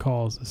alarms, the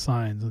calls, the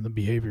signs, and the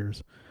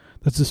behaviors.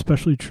 That's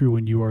especially true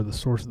when you are the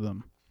source of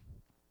them.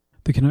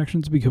 The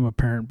connections become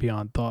apparent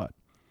beyond thought.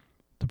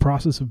 The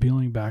process of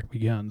peeling back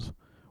begins,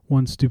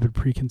 one stupid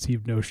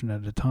preconceived notion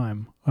at a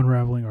time,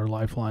 unraveling our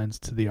lifelines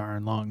to the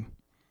iron lung.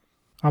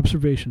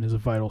 Observation is a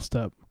vital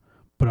step,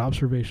 but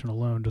observation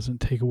alone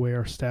doesn't take away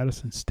our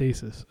status in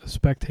stasis as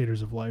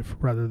spectators of life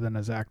rather than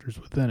as actors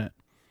within it.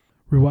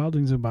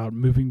 Rewilding is about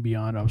moving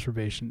beyond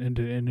observation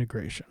into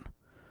integration.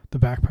 The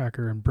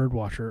backpacker and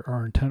birdwatcher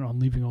are intent on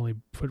leaving only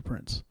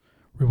footprints.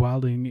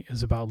 Rewilding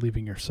is about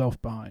leaving yourself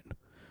behind,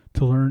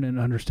 to learn and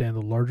understand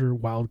the larger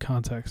wild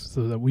context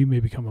so that we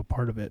may become a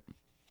part of it.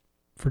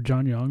 For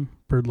John Young,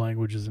 bird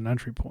language is an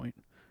entry point.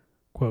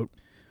 Quote,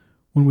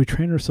 "When we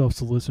train ourselves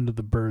to listen to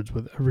the birds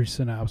with every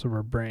synapse of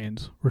our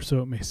brains, or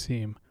so it may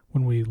seem,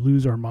 when we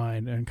lose our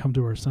mind and come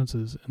to our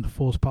senses in the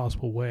fullest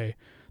possible way,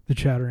 the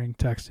chattering,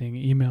 texting,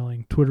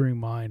 emailing, twittering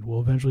mind will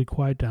eventually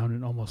quiet down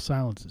and almost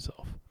silence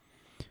itself.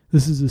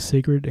 This is a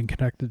sacred and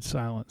connected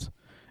silence,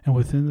 and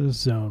within this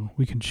zone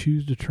we can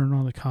choose to turn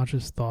on the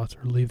conscious thoughts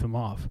or leave them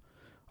off.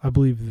 I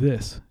believe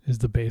this is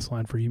the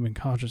baseline for human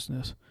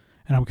consciousness,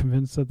 and I'm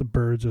convinced that the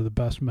birds are the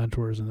best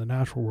mentors in the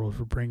natural world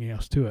for bringing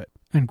us to it."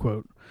 End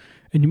quote.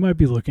 And you might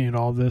be looking at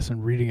all this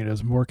and reading it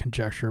as more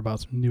conjecture about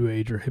some new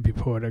age or hippie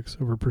poetics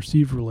over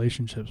perceived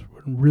relationships,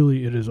 when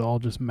really it is all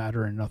just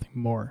matter and nothing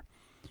more.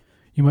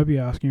 You might be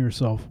asking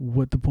yourself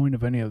what the point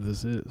of any of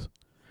this is.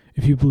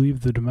 If you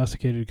believe the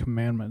domesticated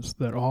commandments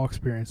that all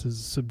experience is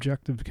a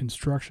subjective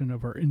construction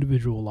of our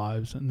individual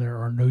lives and there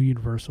are no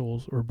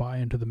universals, or buy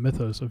into the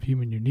mythos of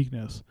human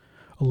uniqueness,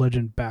 a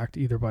legend backed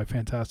either by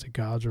fantastic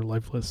gods or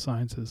lifeless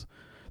sciences,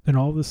 then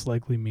all this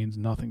likely means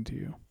nothing to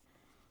you.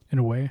 In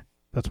a way,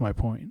 that's my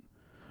point.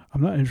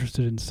 I'm not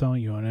interested in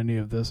selling you on any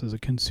of this as a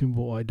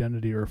consumable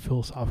identity or a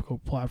philosophical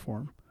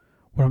platform.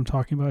 What I'm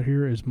talking about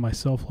here is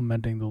myself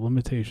lamenting the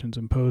limitations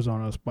imposed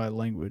on us by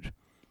language.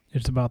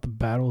 It's about the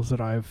battles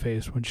that I have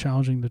faced when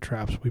challenging the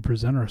traps we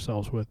present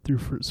ourselves with through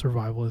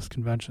survivalist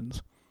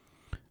conventions.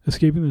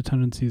 Escaping the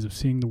tendencies of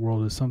seeing the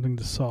world as something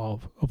to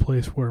solve, a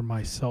place where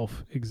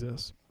myself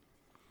exists.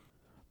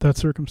 That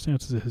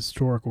circumstance is a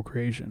historical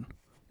creation,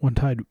 one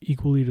tied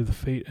equally to the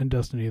fate and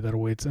destiny that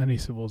awaits any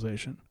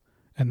civilization,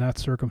 and that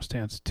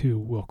circumstance too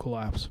will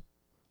collapse.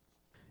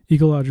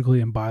 Ecologically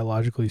and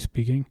biologically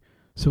speaking,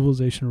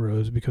 civilization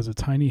arose because a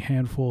tiny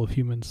handful of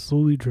humans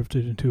slowly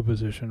drifted into a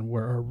position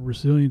where our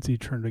resiliency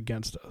turned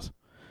against us.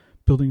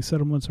 Building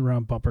settlements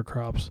around bumper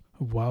crops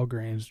of wild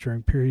grains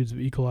during periods of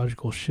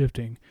ecological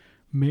shifting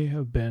may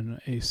have been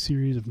a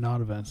series of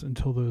non-events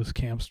until those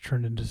camps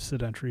turned into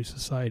sedentary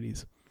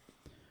societies.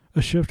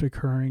 A shift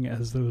occurring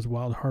as those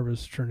wild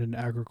harvests turned into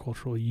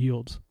agricultural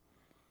yields.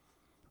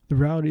 The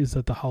reality is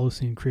that the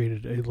Holocene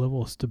created a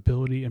level of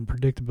stability and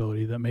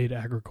predictability that made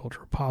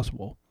agriculture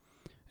possible,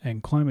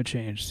 and climate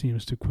change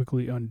seems to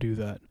quickly undo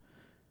that.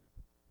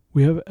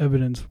 We have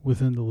evidence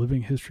within the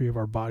living history of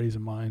our bodies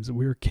and minds that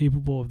we are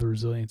capable of the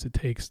resilience it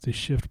takes to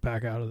shift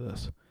back out of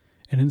this,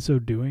 and in so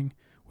doing,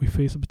 we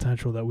face the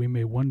potential that we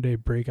may one day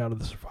break out of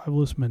the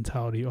survivalist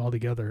mentality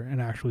altogether and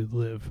actually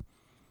live,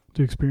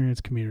 to experience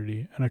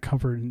community and a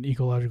comfort in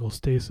ecological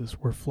stasis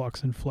where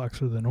flux and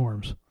flex are the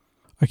norms.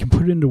 I can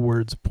put into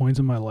words points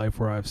in my life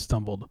where I have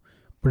stumbled,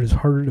 but it's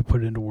harder to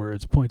put into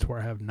words points where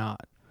I have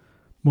not.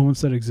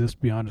 Moments that exist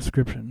beyond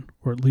description,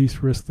 or at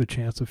least risk the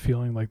chance of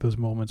feeling like those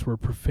moments were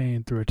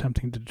profaned through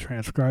attempting to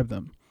transcribe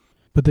them.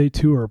 But they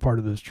too are a part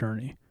of this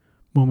journey.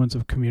 Moments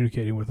of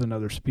communicating with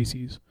another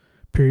species.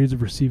 Periods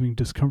of receiving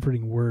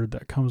discomforting word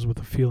that comes with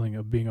a feeling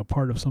of being a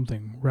part of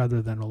something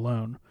rather than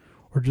alone,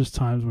 or just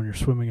times when you're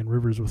swimming in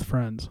rivers with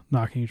friends,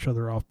 knocking each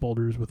other off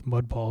boulders with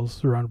mud balls,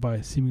 surrounded by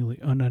a seemingly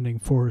unending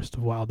forest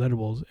of wild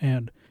edibles,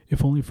 and,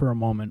 if only for a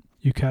moment,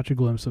 you catch a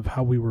glimpse of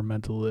how we were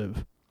meant to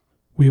live.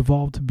 We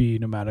evolved to be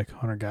nomadic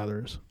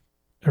hunter-gatherers.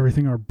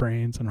 Everything our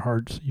brains and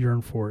hearts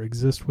yearn for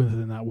exists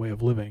within that way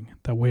of living,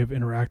 that way of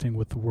interacting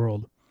with the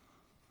world.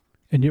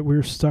 And yet we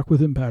are stuck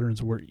within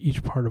patterns where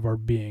each part of our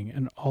being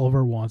and all of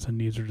our wants and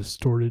needs are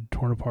distorted,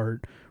 torn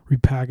apart,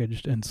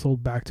 repackaged, and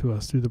sold back to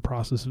us through the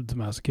process of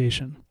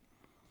domestication.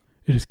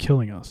 It is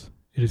killing us.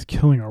 It is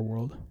killing our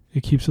world.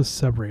 It keeps us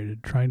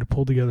separated, trying to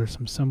pull together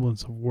some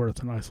semblance of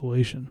worth in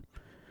isolation.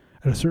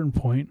 At a certain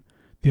point,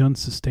 the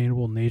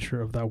unsustainable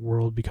nature of that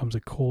world becomes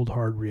a cold,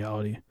 hard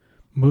reality.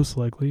 Most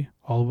likely,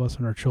 all of us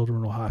and our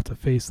children will have to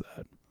face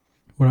that.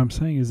 What I'm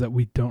saying is that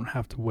we don't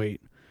have to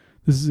wait.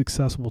 This is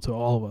accessible to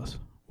all of us.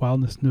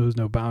 Wildness knows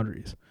no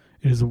boundaries.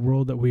 It is a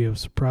world that we have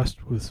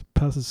suppressed with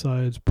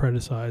pesticides,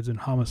 pesticides, and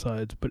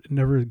homicides, but it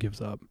never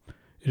gives up.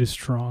 It is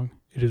strong.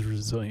 It is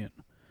resilient.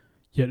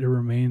 Yet it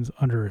remains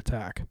under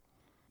attack.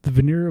 The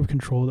veneer of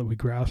control that we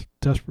grasp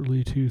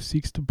desperately to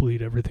seeks to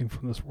bleed everything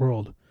from this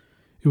world.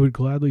 It would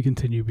gladly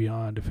continue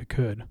beyond if it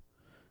could.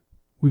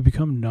 We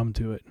become numb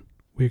to it.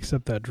 We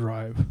accept that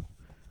drive.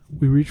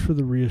 We reach for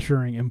the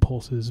reassuring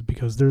impulses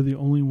because they're the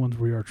only ones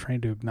we are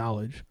trained to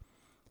acknowledge.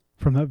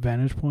 From that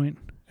vantage point,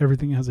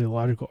 everything has a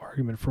logical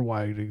argument for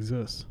why it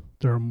exists.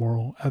 There are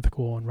moral,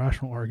 ethical, and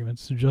rational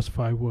arguments to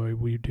justify why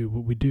we do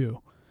what we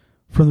do.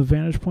 From the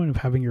vantage point of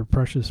having your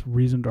precious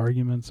reasoned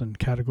arguments and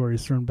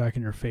categories thrown back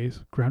in your face,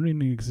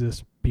 grounding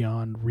exists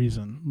beyond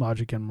reason,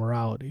 logic, and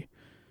morality.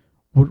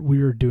 What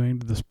we are doing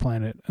to this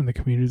planet and the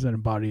communities that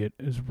embody it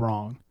is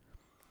wrong.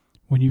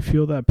 When you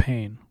feel that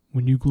pain,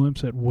 when you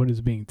glimpse at what is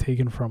being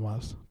taken from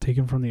us,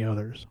 taken from the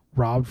others,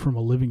 robbed from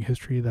a living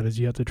history that is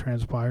yet to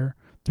transpire,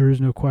 there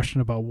is no question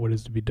about what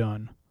is to be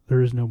done.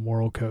 There is no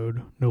moral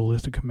code, no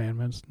list of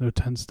commandments, no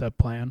 10-step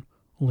plan,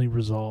 only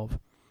resolve.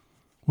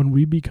 When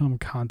we become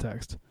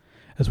context,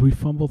 as we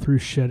fumble through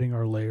shedding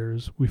our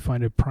layers, we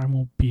find a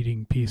primal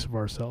beating piece of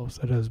ourselves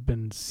that has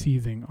been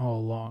seething all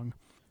along.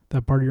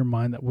 That part of your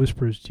mind that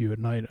whispers to you at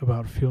night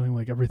about feeling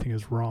like everything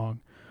is wrong.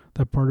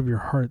 That part of your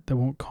heart that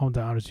won't calm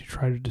down as you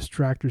try to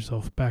distract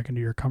yourself back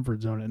into your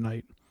comfort zone at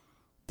night.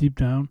 Deep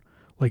down,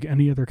 like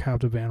any other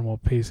captive animal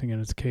pacing in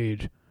its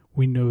cage,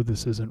 we know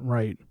this isn't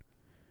right.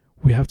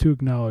 We have to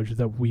acknowledge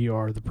that we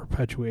are the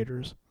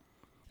perpetuators.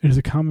 It is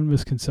a common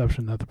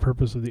misconception that the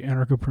purpose of the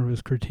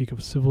anarcho-primitivist critique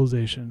of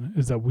civilization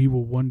is that we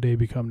will one day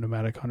become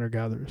nomadic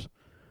hunter-gatherers.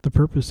 The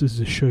purpose is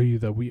to show you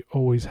that we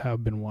always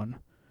have been one.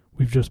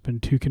 We've just been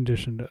too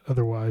conditioned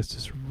otherwise to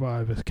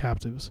survive as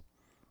captives.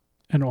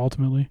 And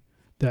ultimately,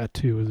 that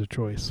too is a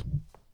choice.